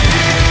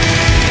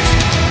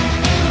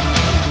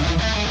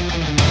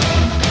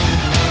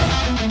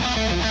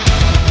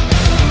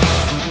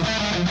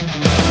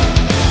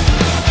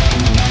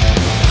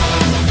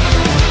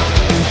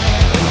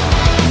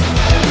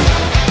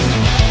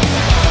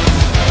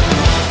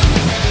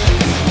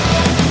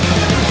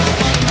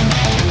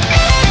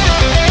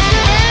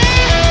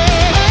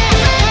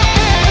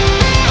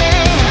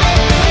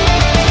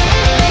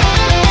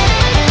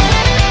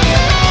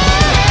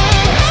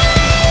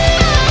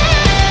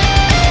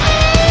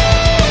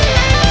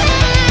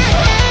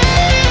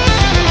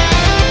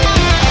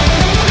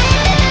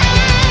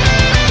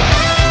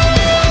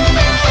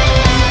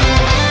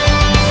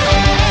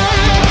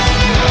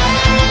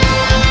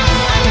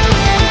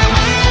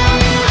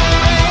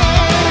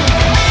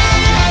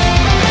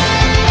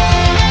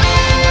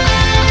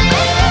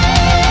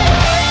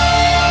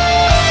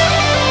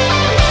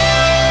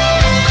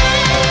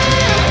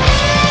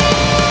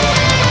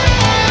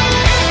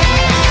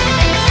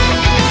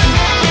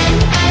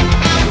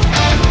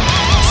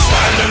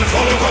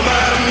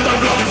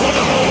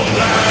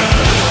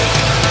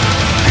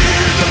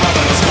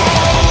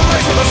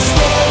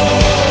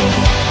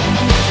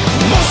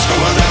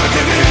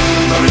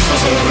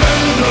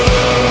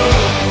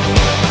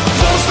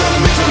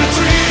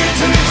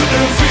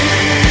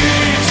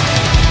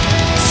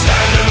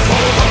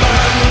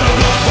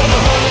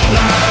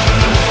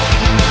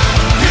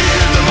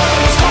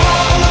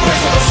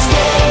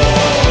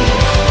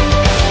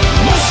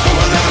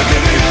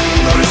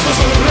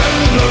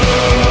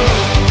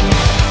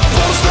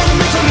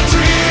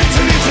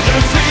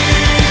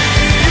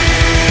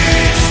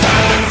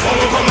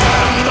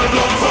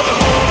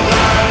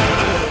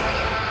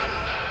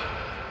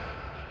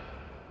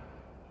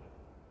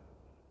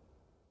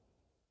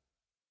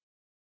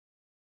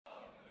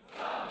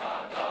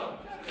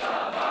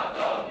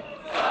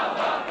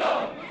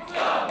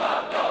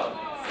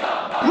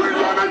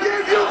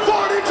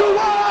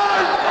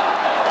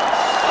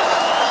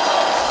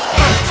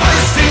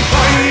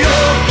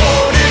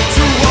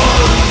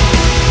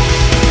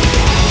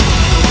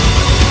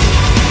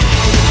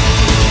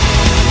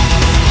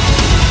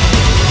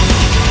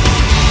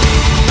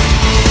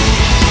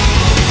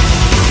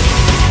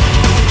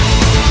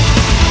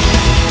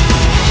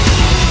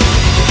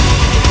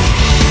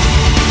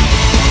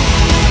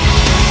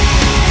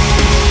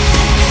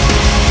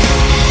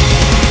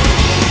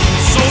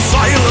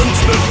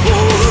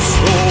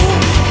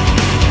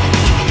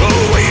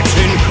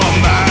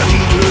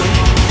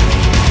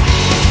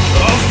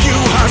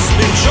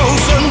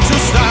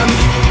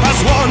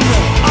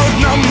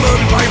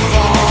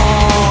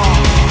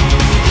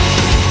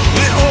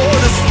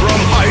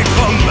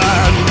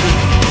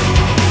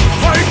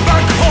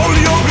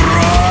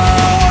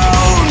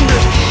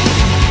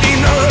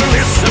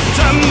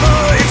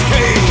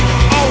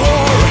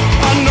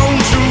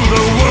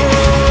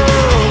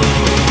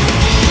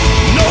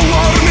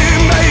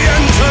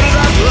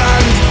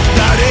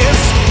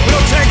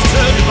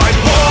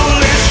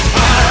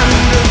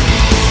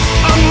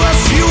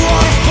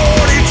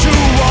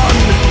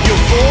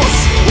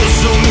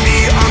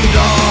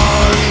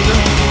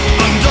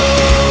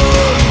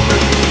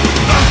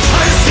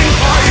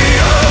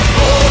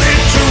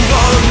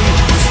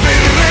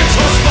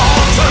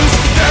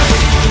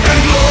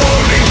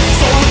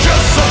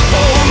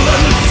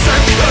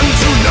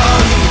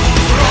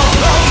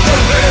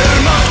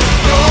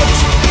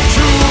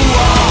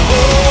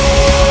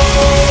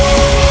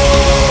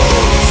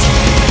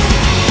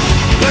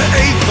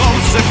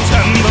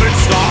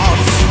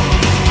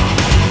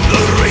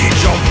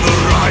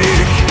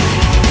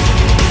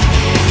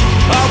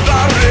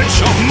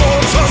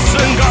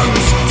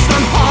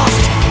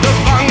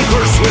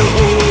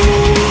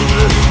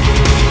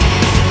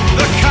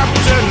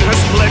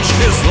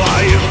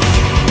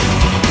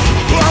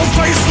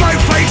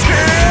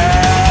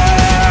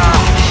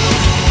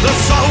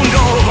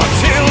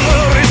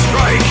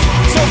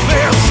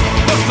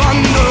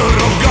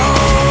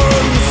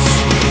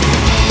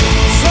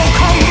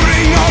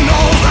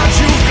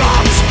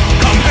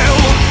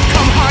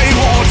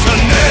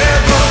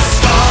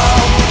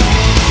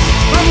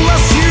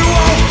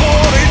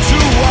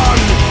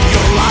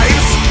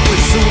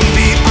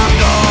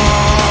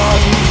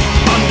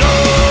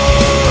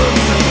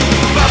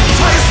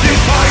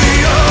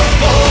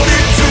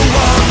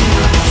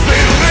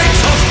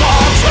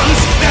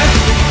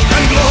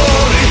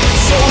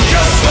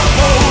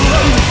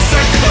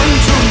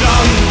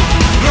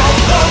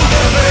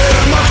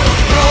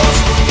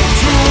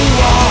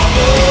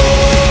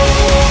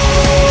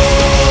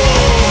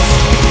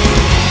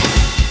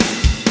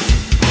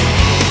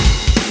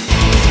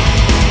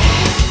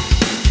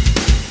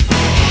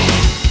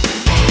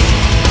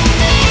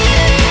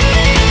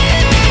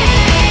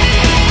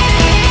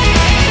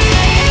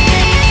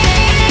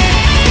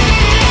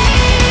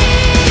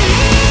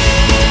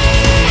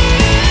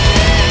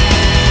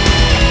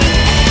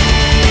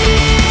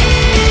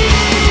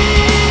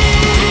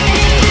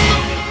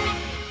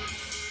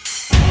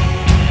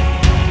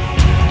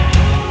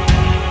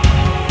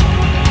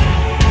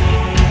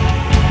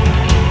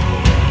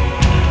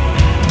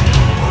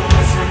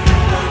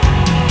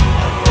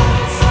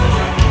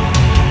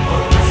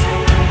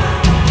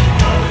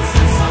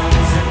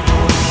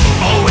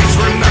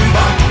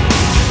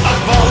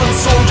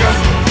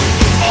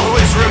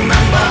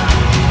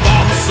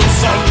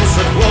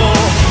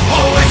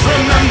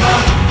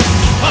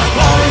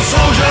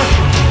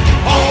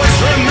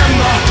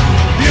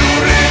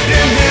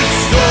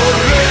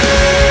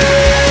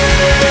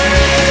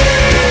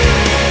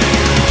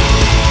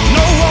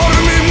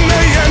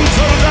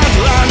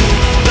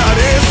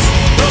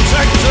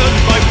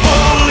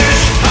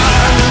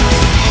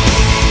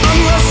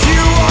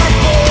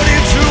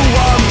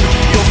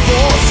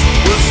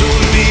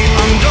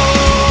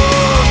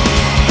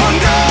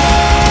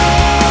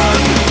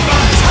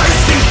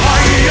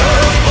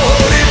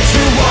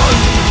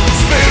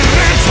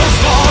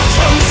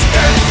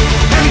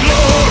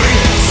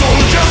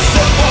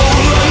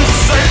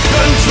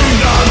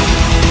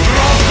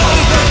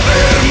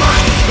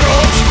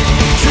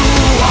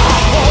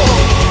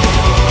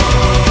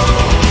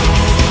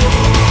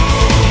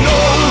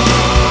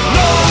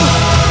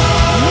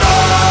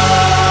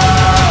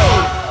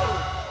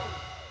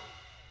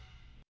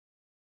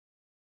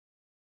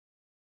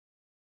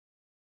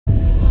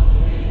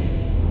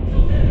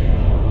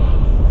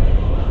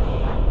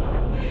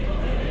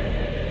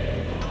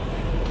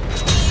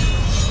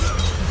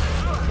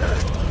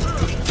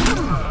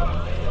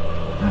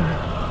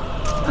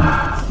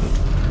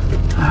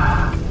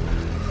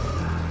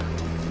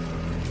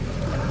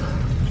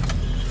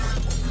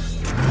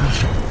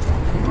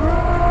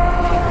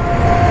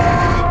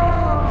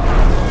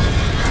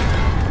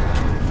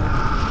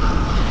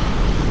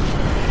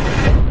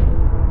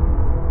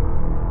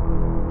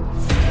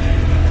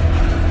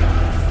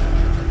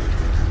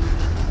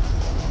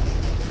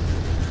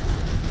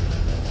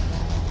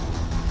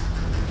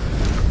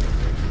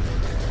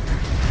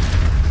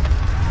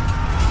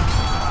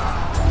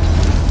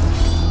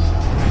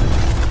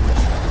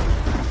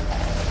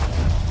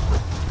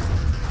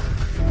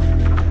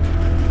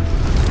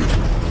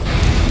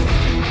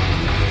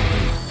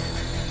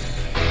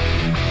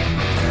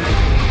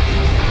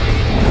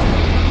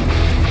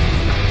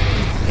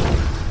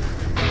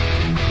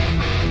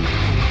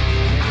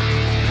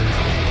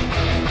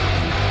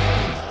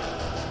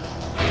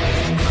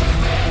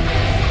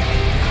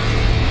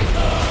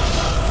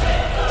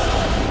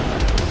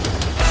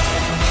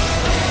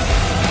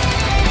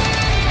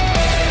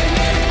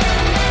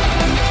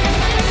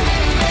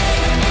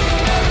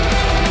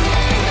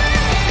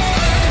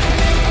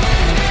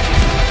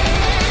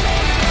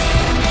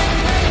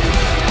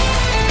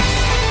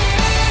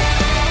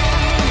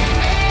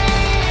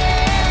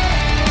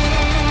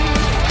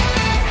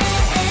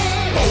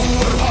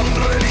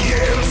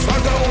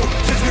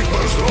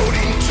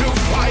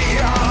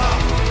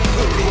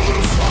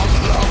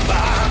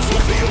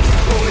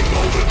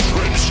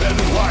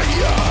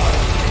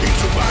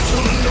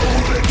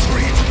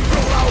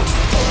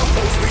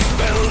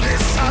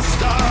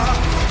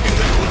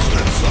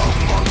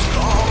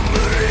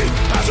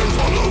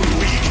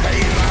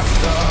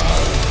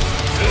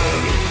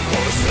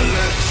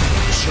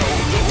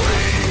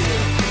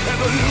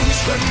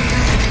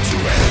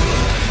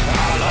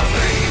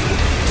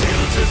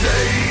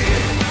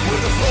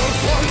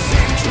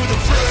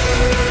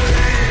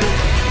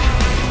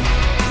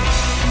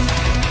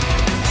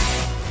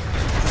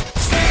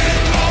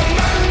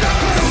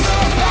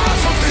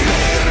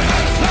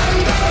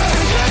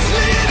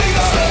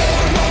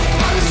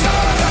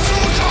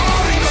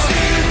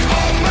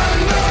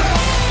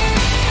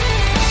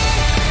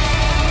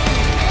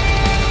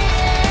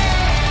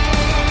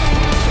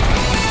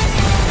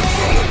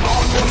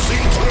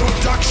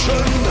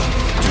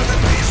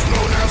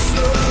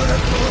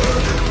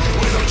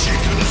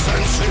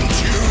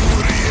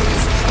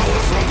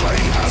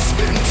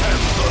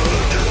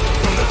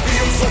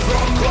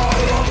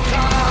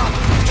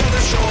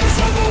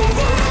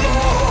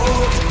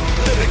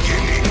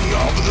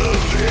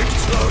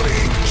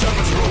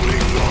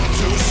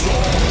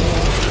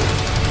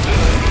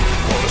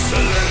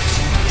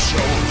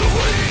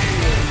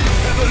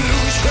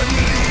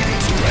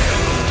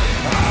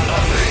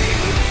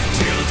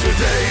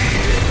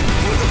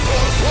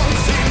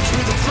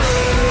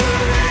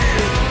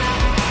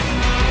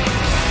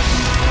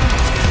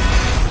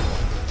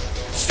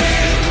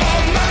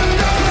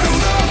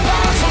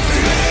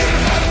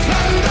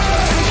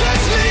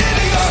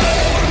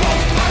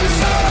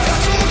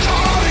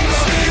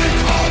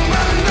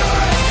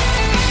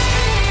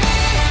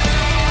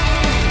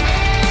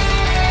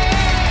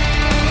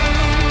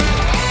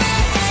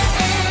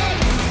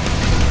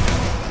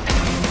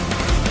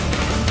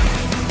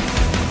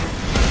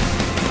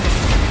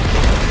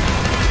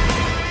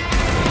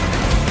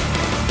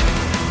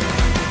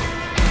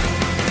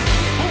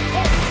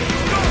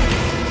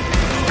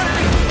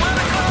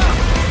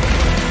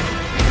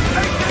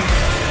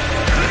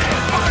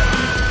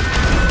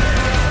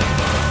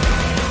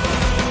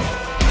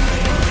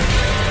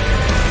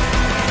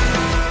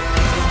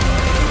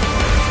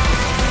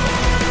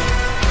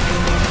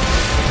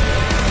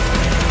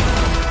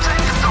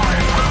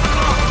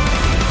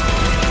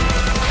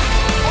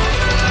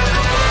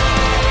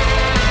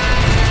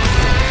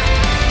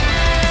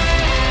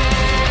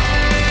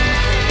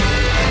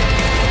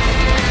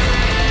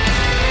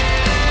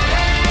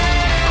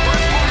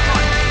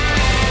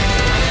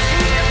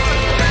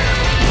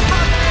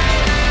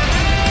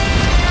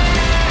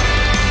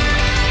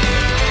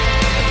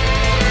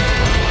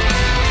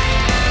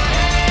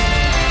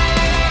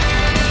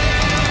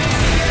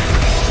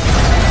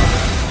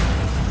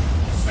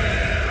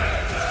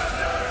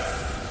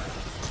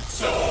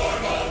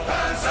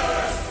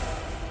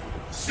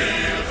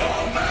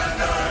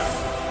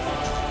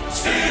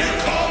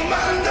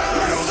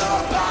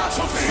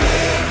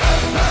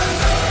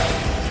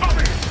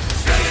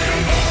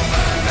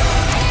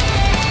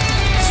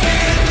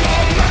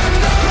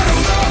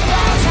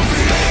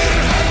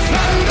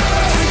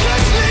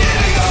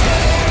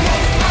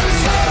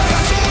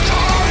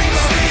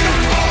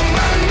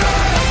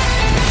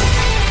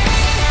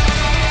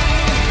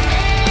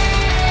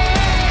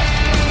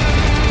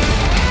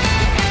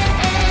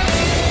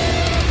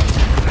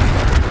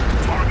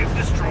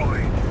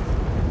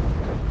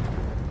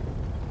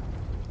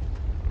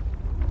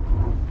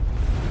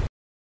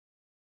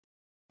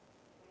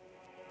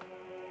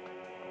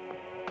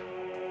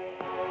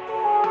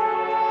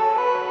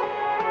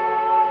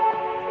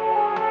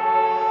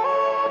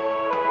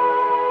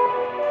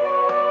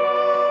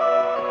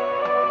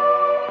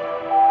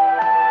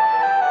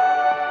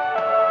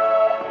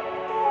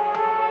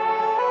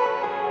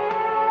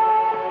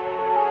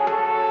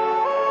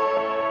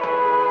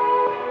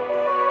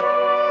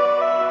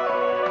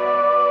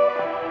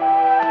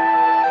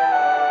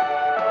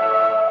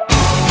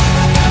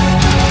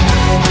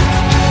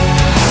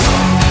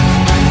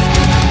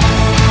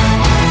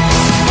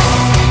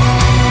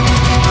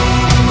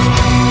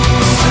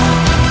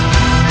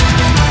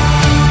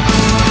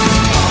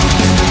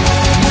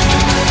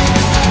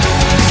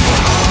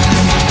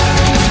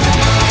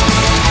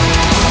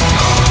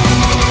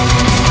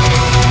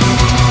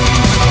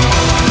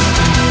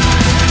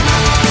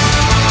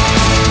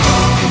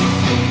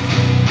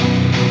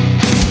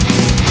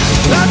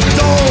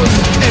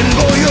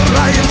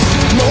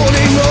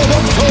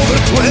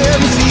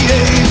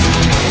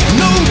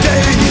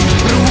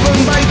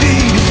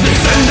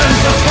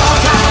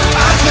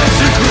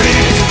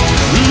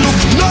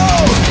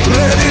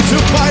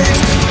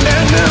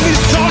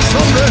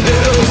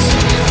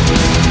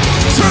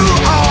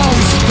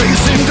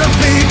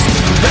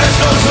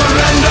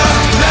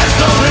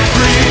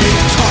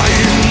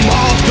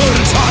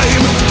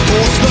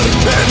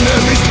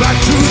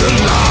 the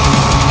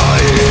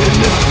line.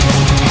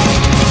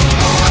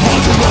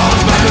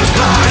 Cultivars, banners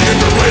fly in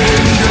the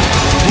wind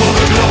for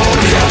the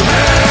glory of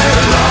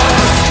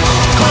Hellas.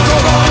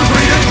 Cultivars,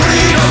 breathing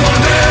freedom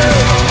one day.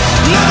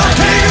 Let our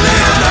king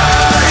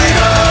lead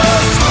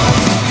us.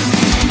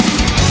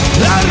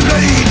 That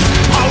raid,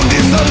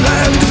 pounding the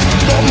land.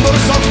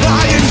 Bombers are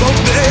flying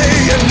both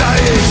day and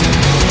night.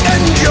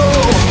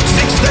 Endure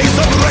 6 days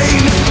of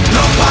rain,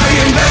 not by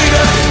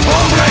invaders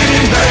or rain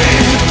in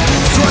vain.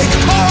 Strike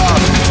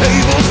hard,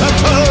 tables have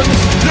turned.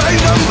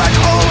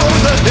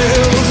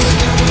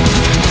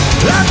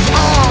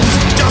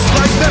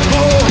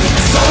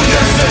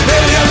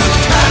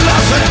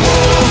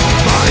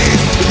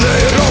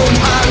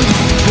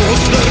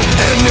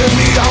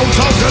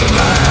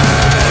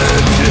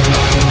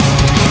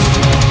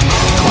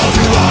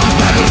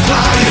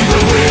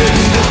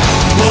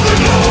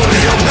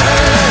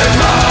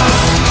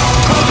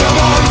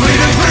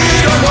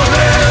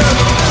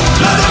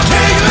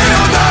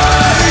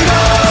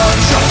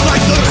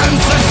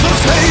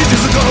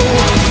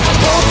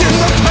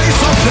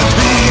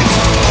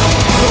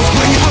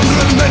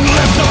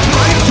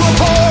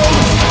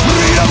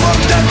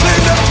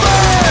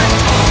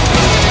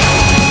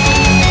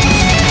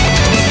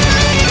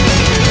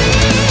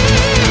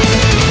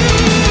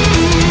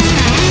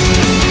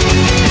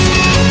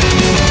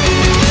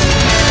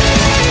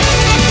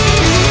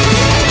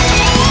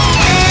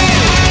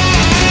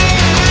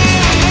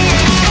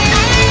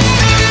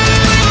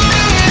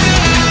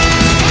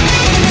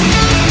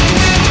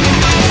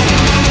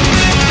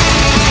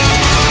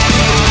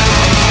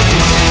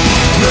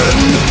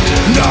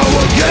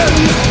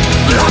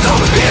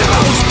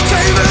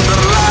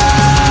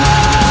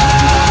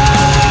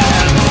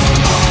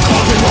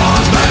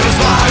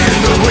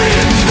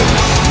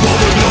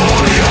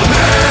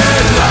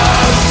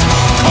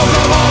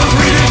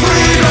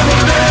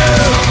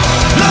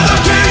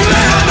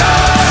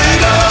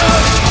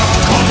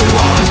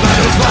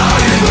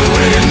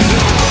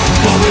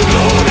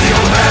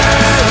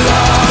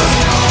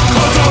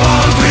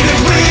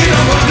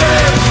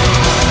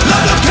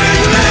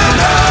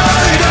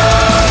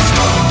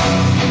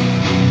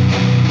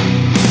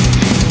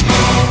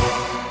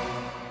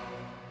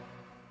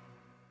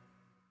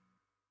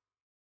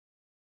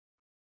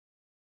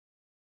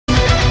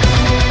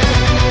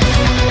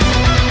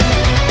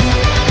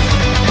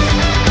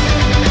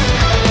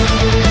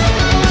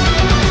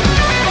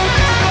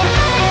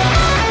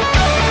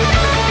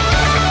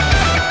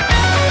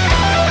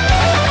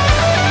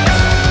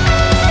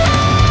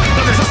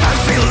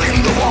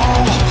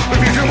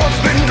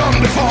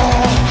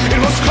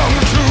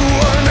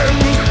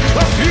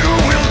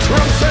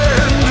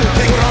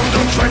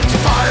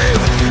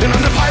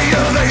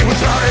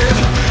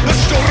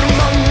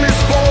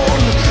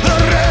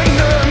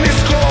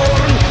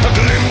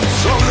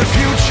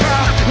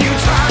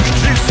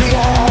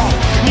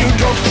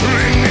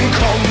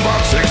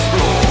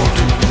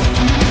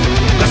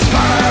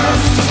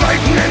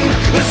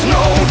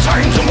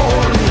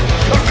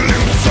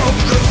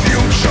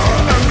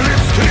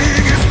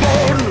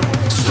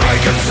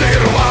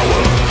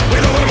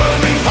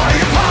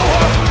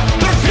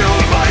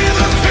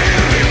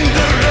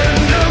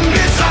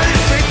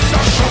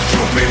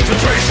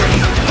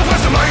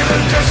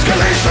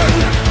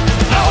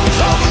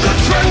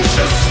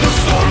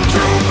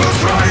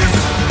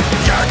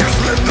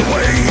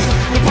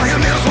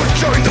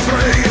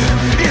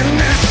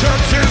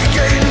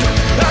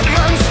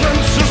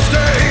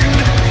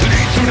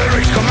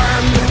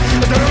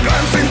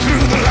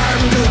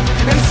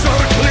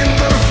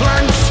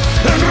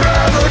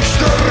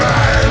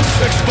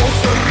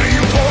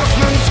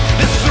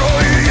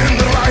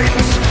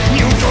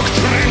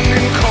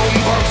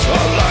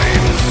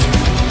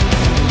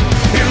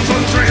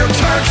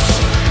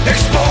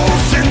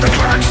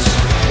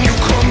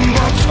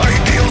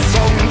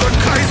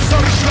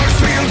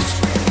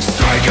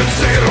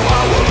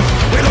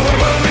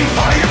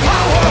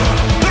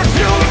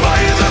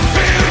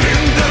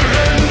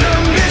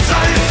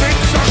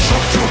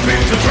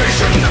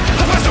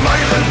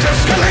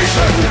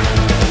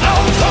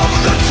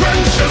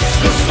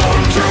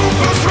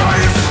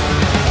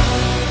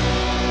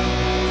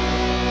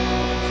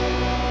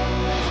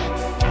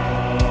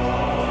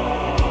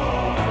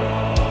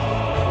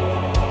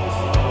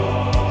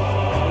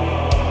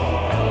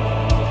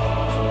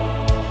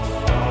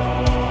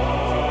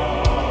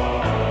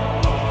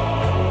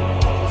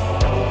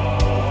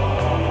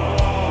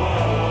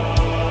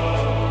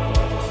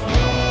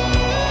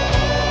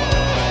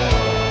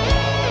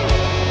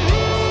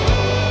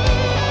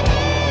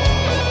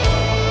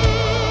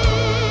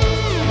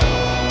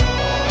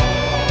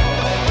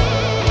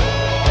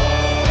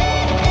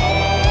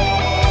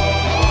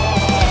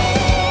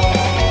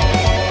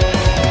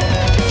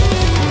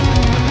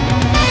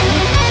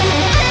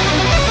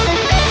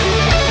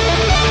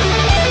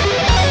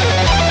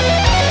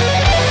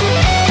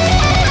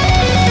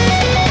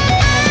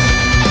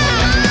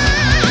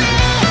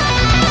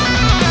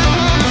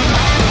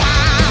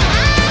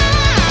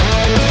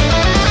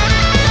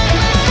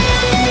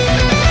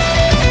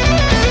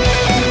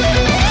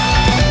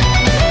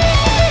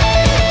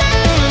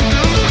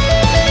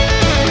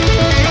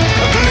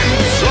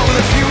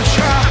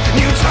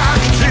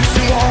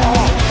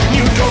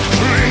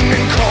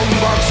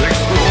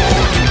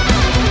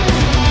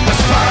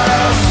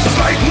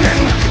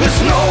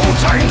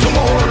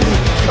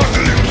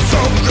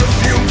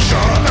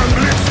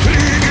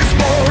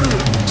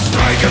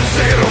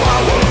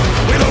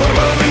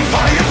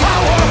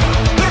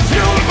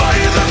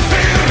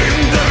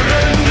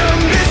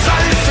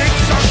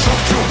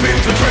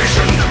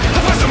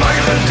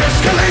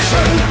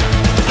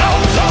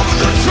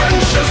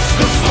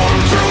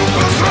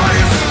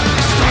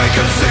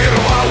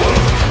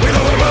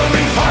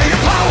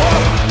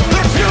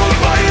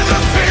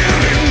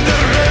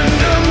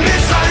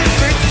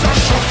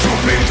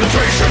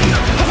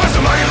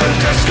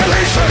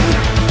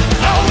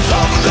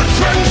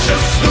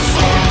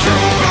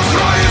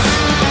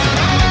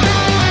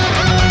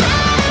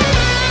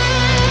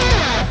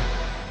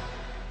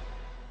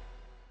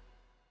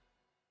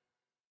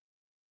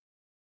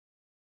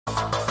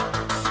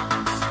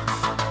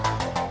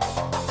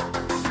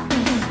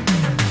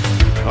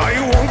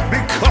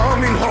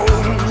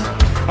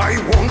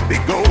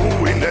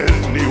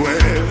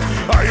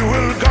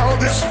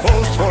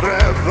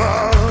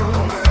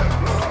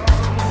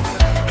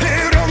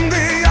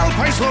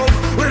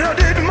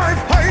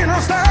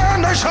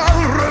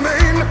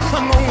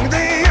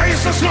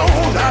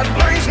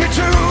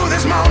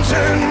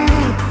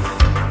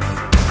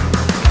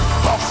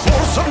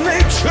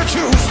 nature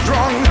too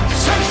strong,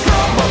 sent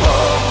from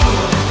above,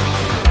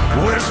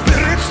 where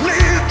spirits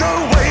lead the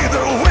way,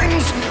 the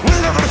winds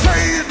will never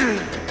fade.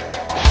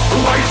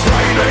 White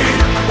Friday,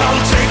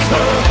 I'll take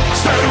the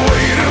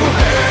stairway to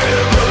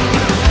heaven.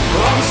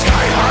 I'm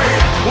sky high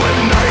when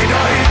I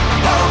die,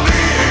 I'll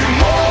be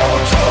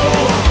immortal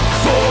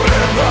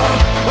forever.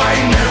 I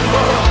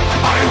never,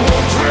 I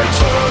won't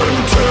return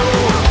to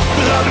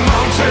Blood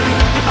Mountain.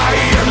 I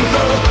am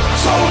the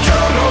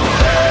soldier of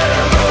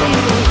heaven.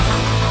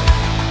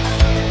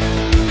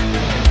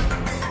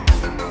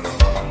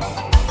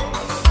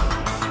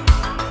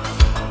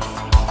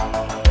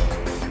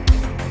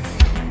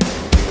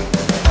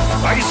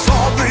 I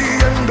saw the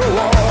end of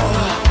war,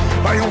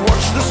 I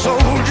watched the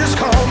soldiers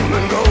come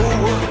and go,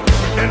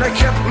 and I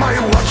kept my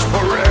watch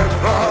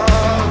forever.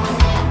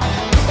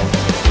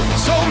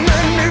 So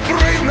many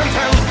brave men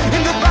fell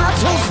in the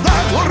battles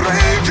that were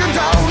raging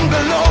down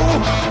below.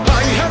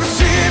 I have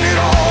seen it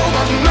all,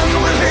 but none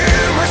will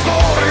hear my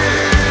story.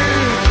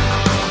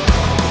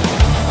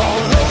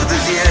 All of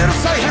these years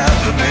I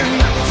have been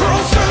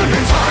frozen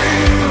in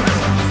time.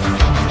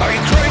 I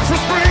cried for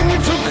spring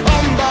to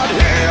come, but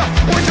here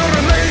winter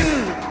remain.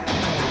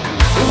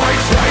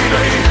 White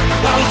Friday,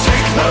 I'll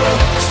take the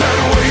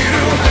stairway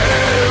to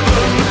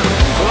heaven.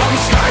 I'm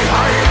sky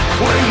high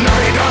when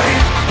I die,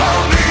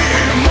 I'll be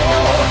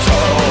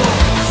immortal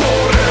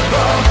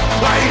forever.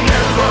 I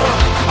never,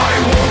 I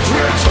won't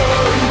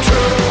return to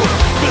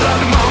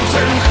Blood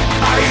Mountain.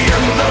 I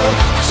am the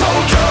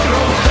soldier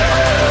of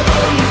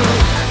heaven.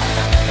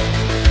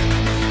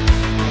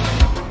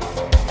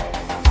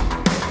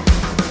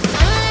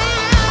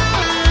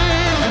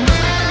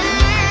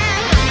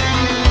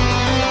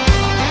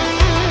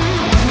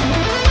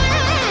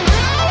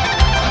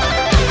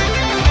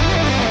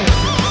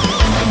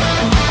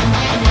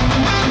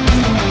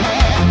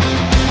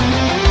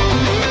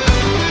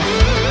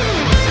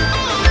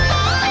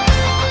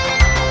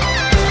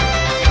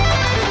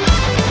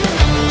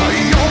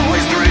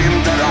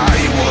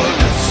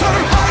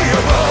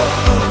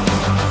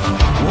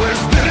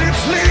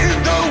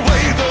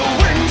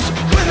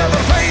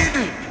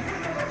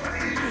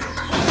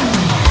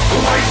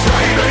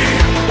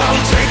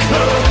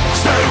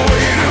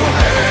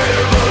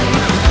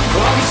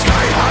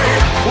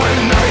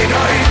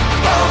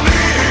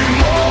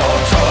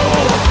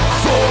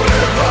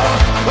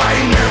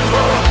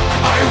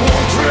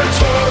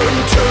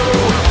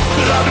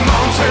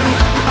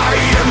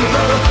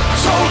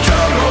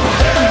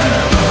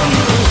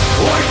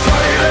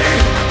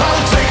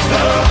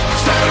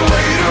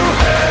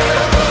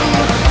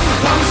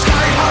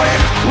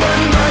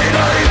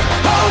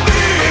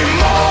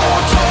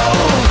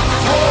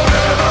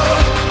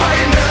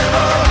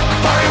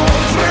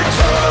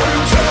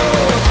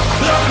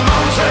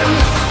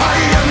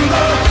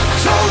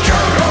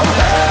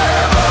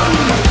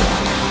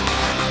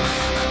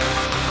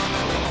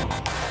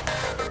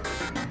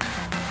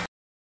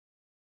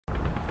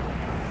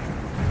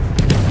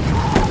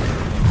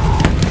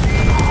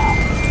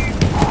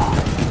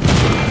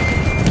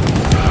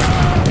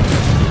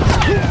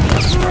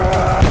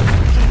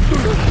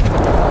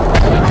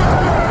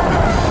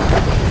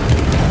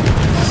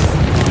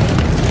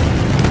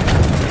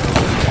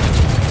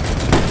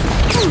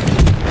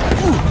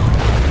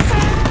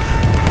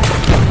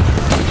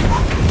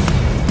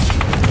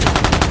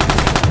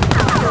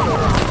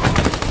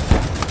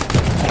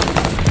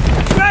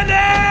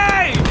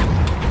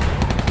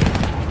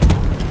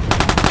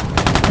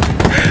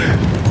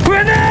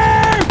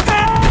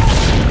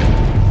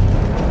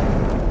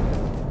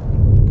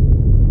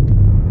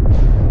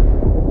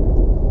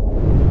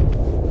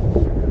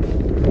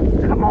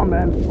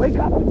 Wake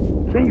up!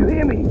 Can you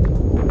hear me?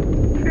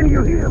 Can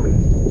you hear me?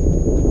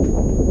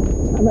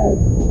 Thomas!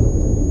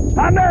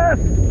 Thomas!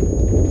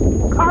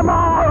 Come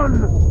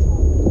on!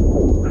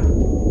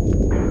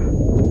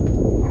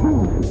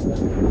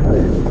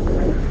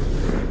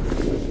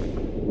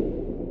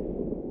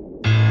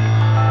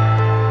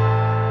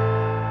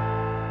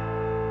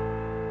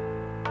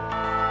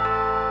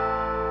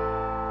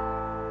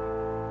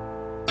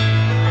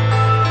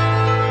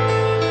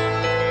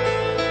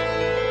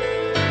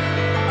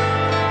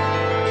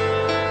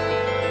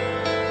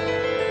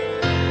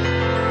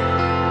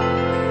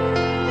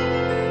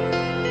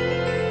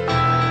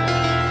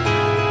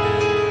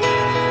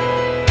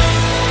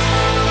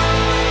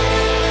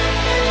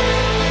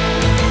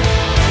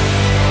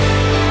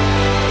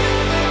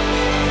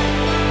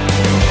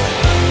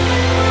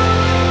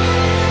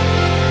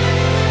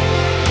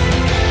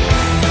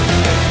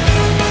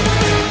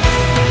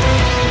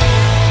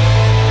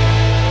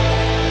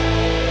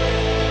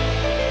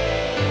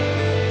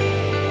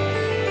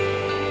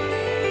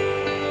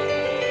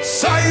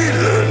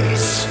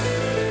 Silence.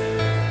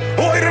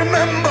 Oh, I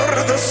remember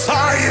the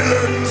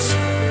silence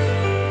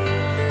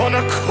on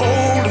a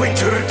cold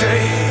winter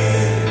day.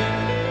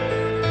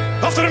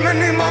 After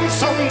many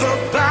months on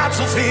the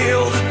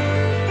battlefield,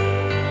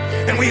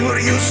 and we were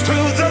used to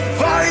the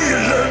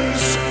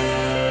violence,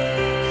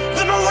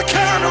 then all the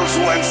cannons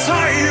went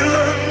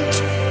silent,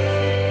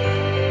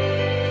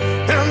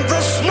 and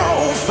the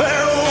snow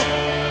fell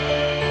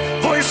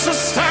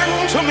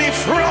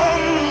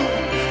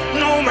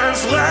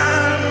promised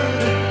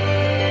land.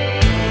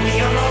 We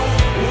are all,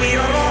 we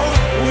are all,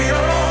 we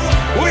are all,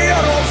 we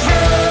are all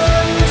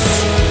friends.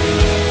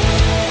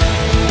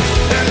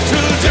 And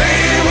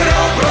today we're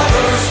all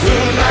brothers,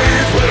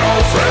 tonight we're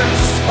all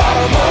friends.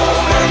 Our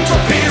moment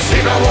of peace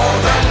in a war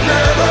that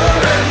never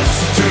ends.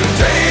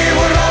 Today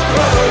we're all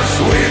brothers,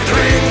 we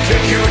drink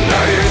and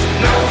unite.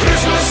 Now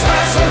Christmas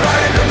has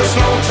arrived and the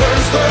snow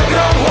turns the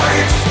ground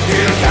white.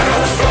 Hear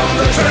carols from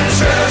the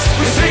trenches,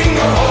 we sing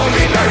a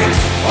holy night.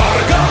 Our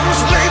guns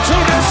lay to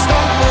rest.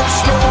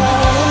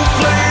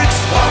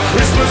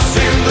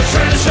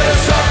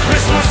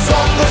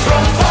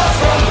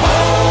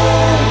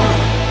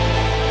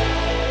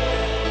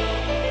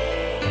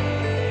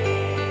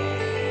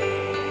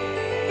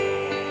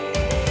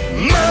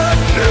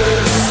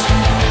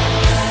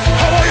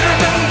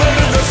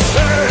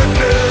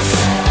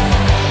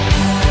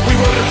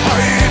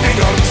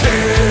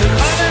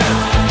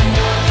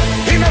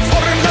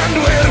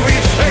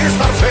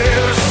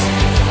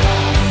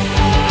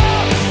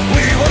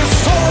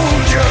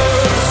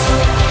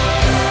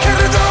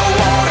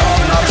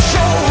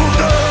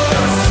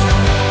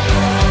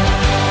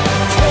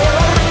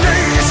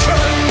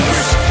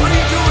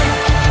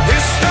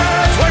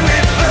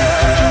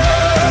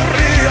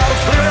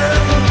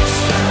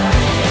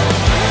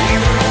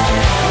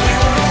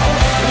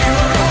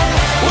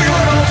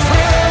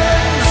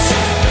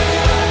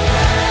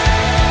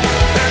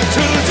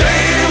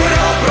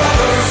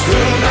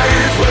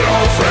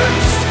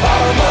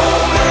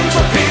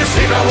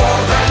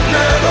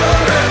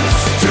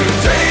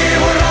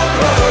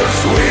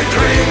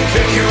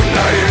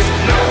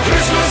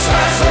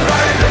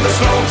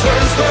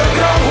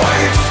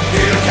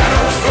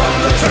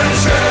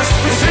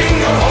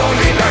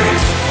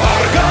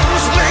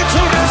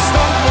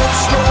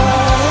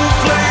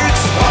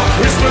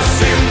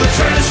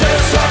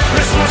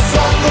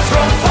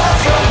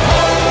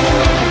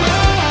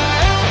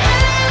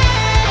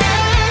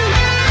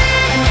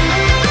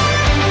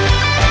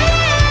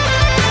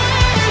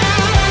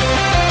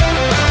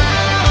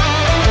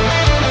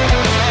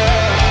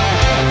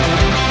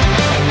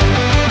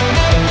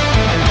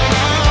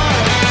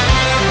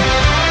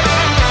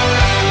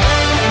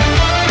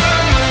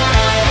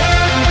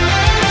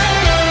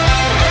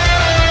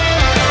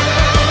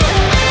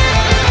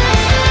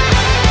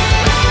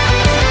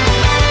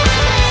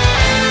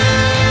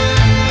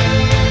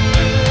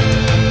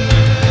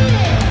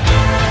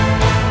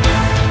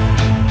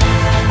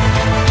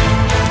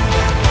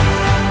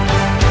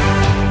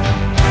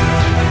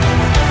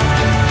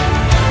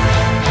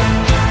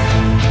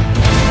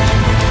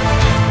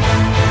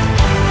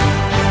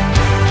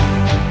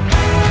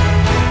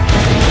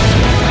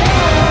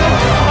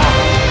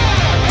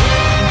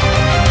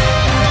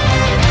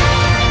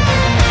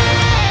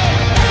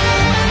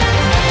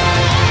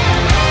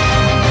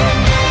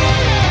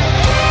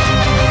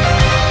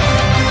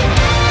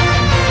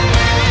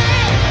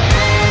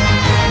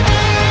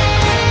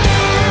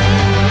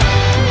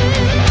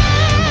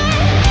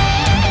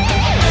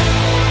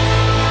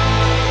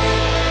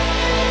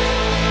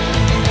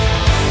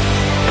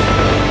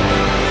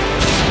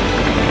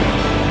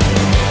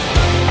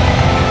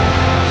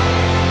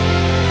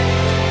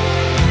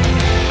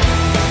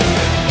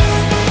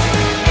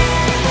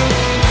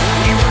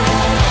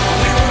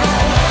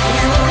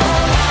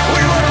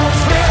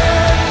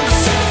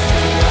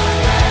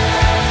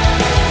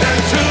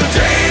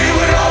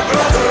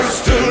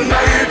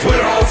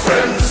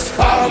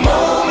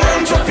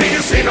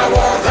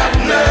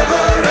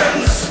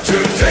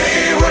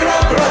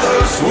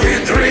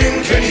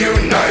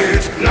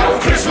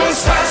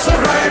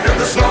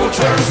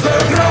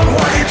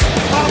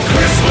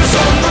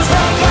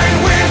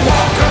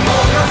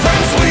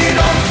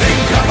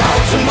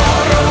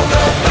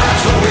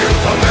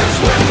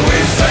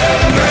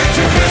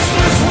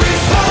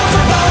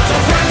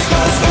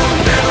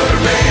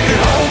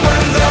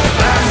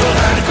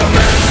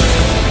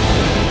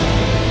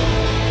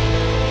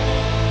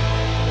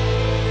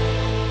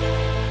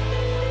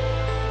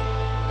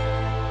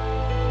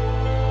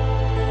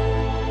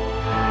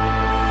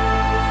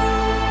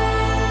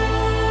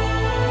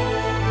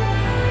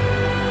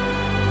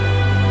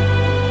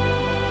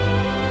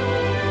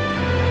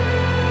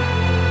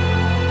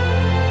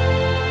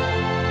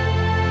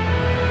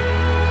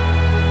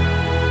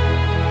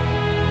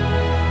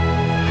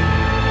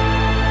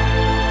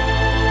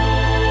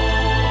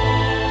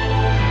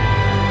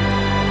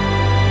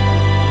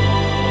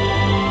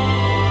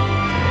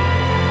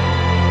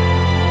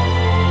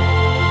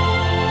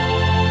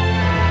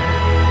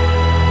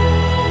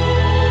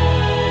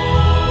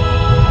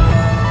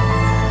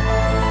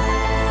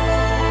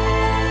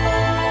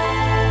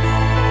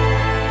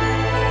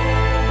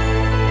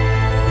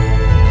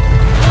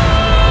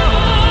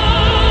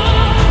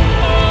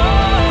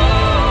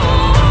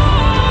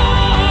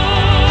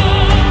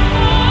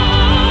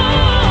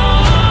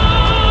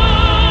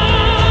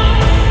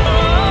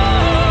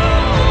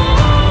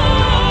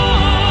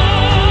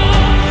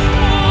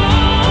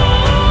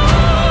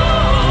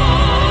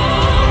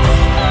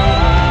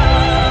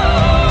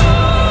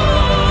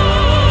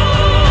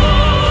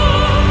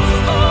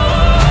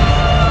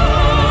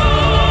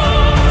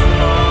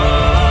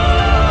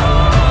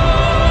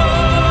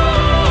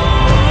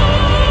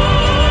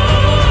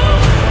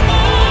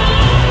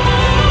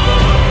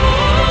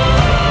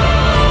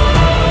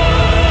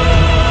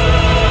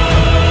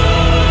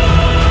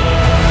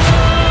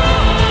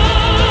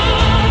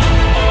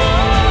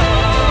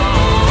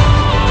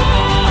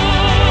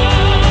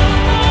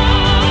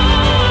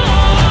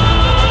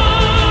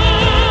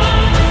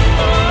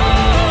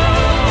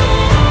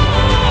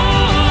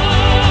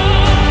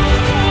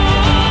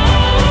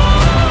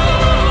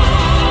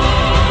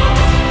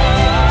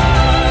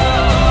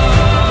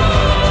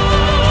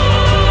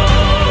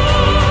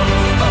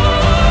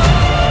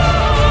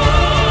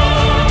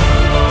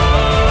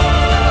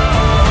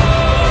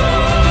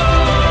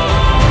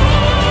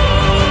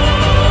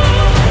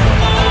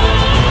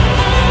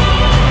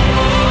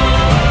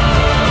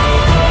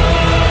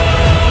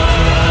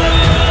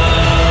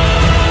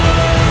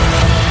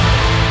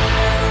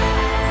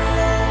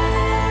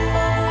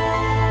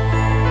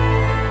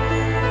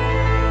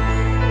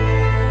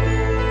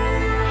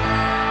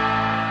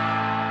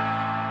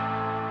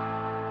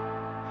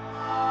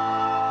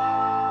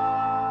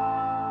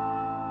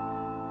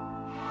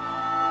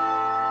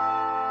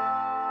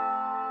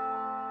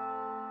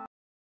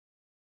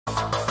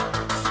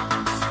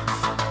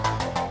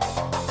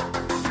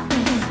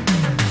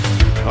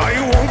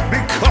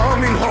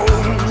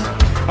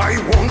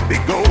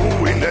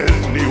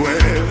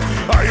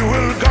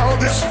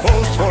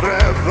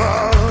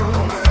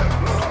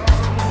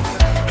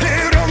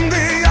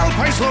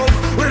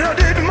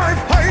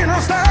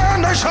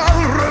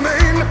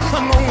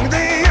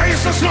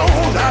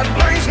 that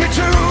brings me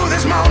to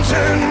this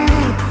mountain.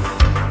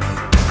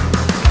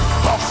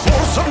 A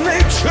force of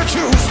nature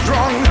too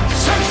strong,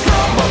 sent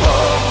from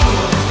above,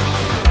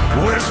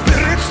 where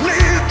spirits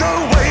lead the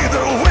way,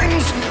 the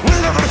wings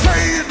will never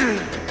fade.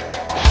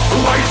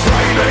 White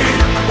Friday,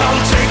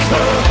 I'll take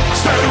the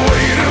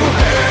stairway to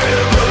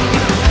heaven.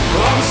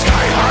 I'm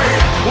sky high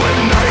when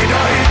I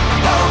die,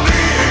 I'll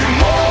be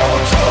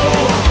immortal.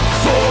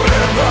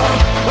 Forever,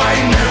 I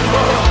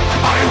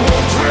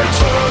won't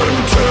return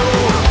to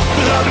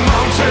that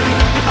mountain.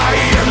 I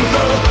am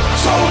the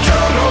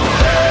soldier of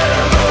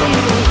heaven.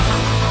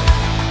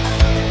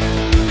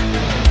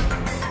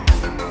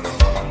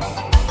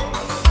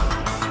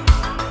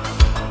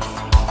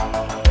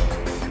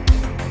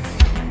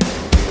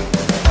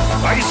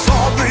 I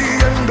saw the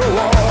end of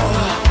war,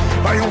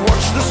 I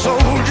watched the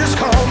soldiers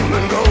come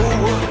and go,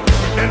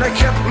 and I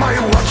kept my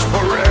watch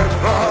forever.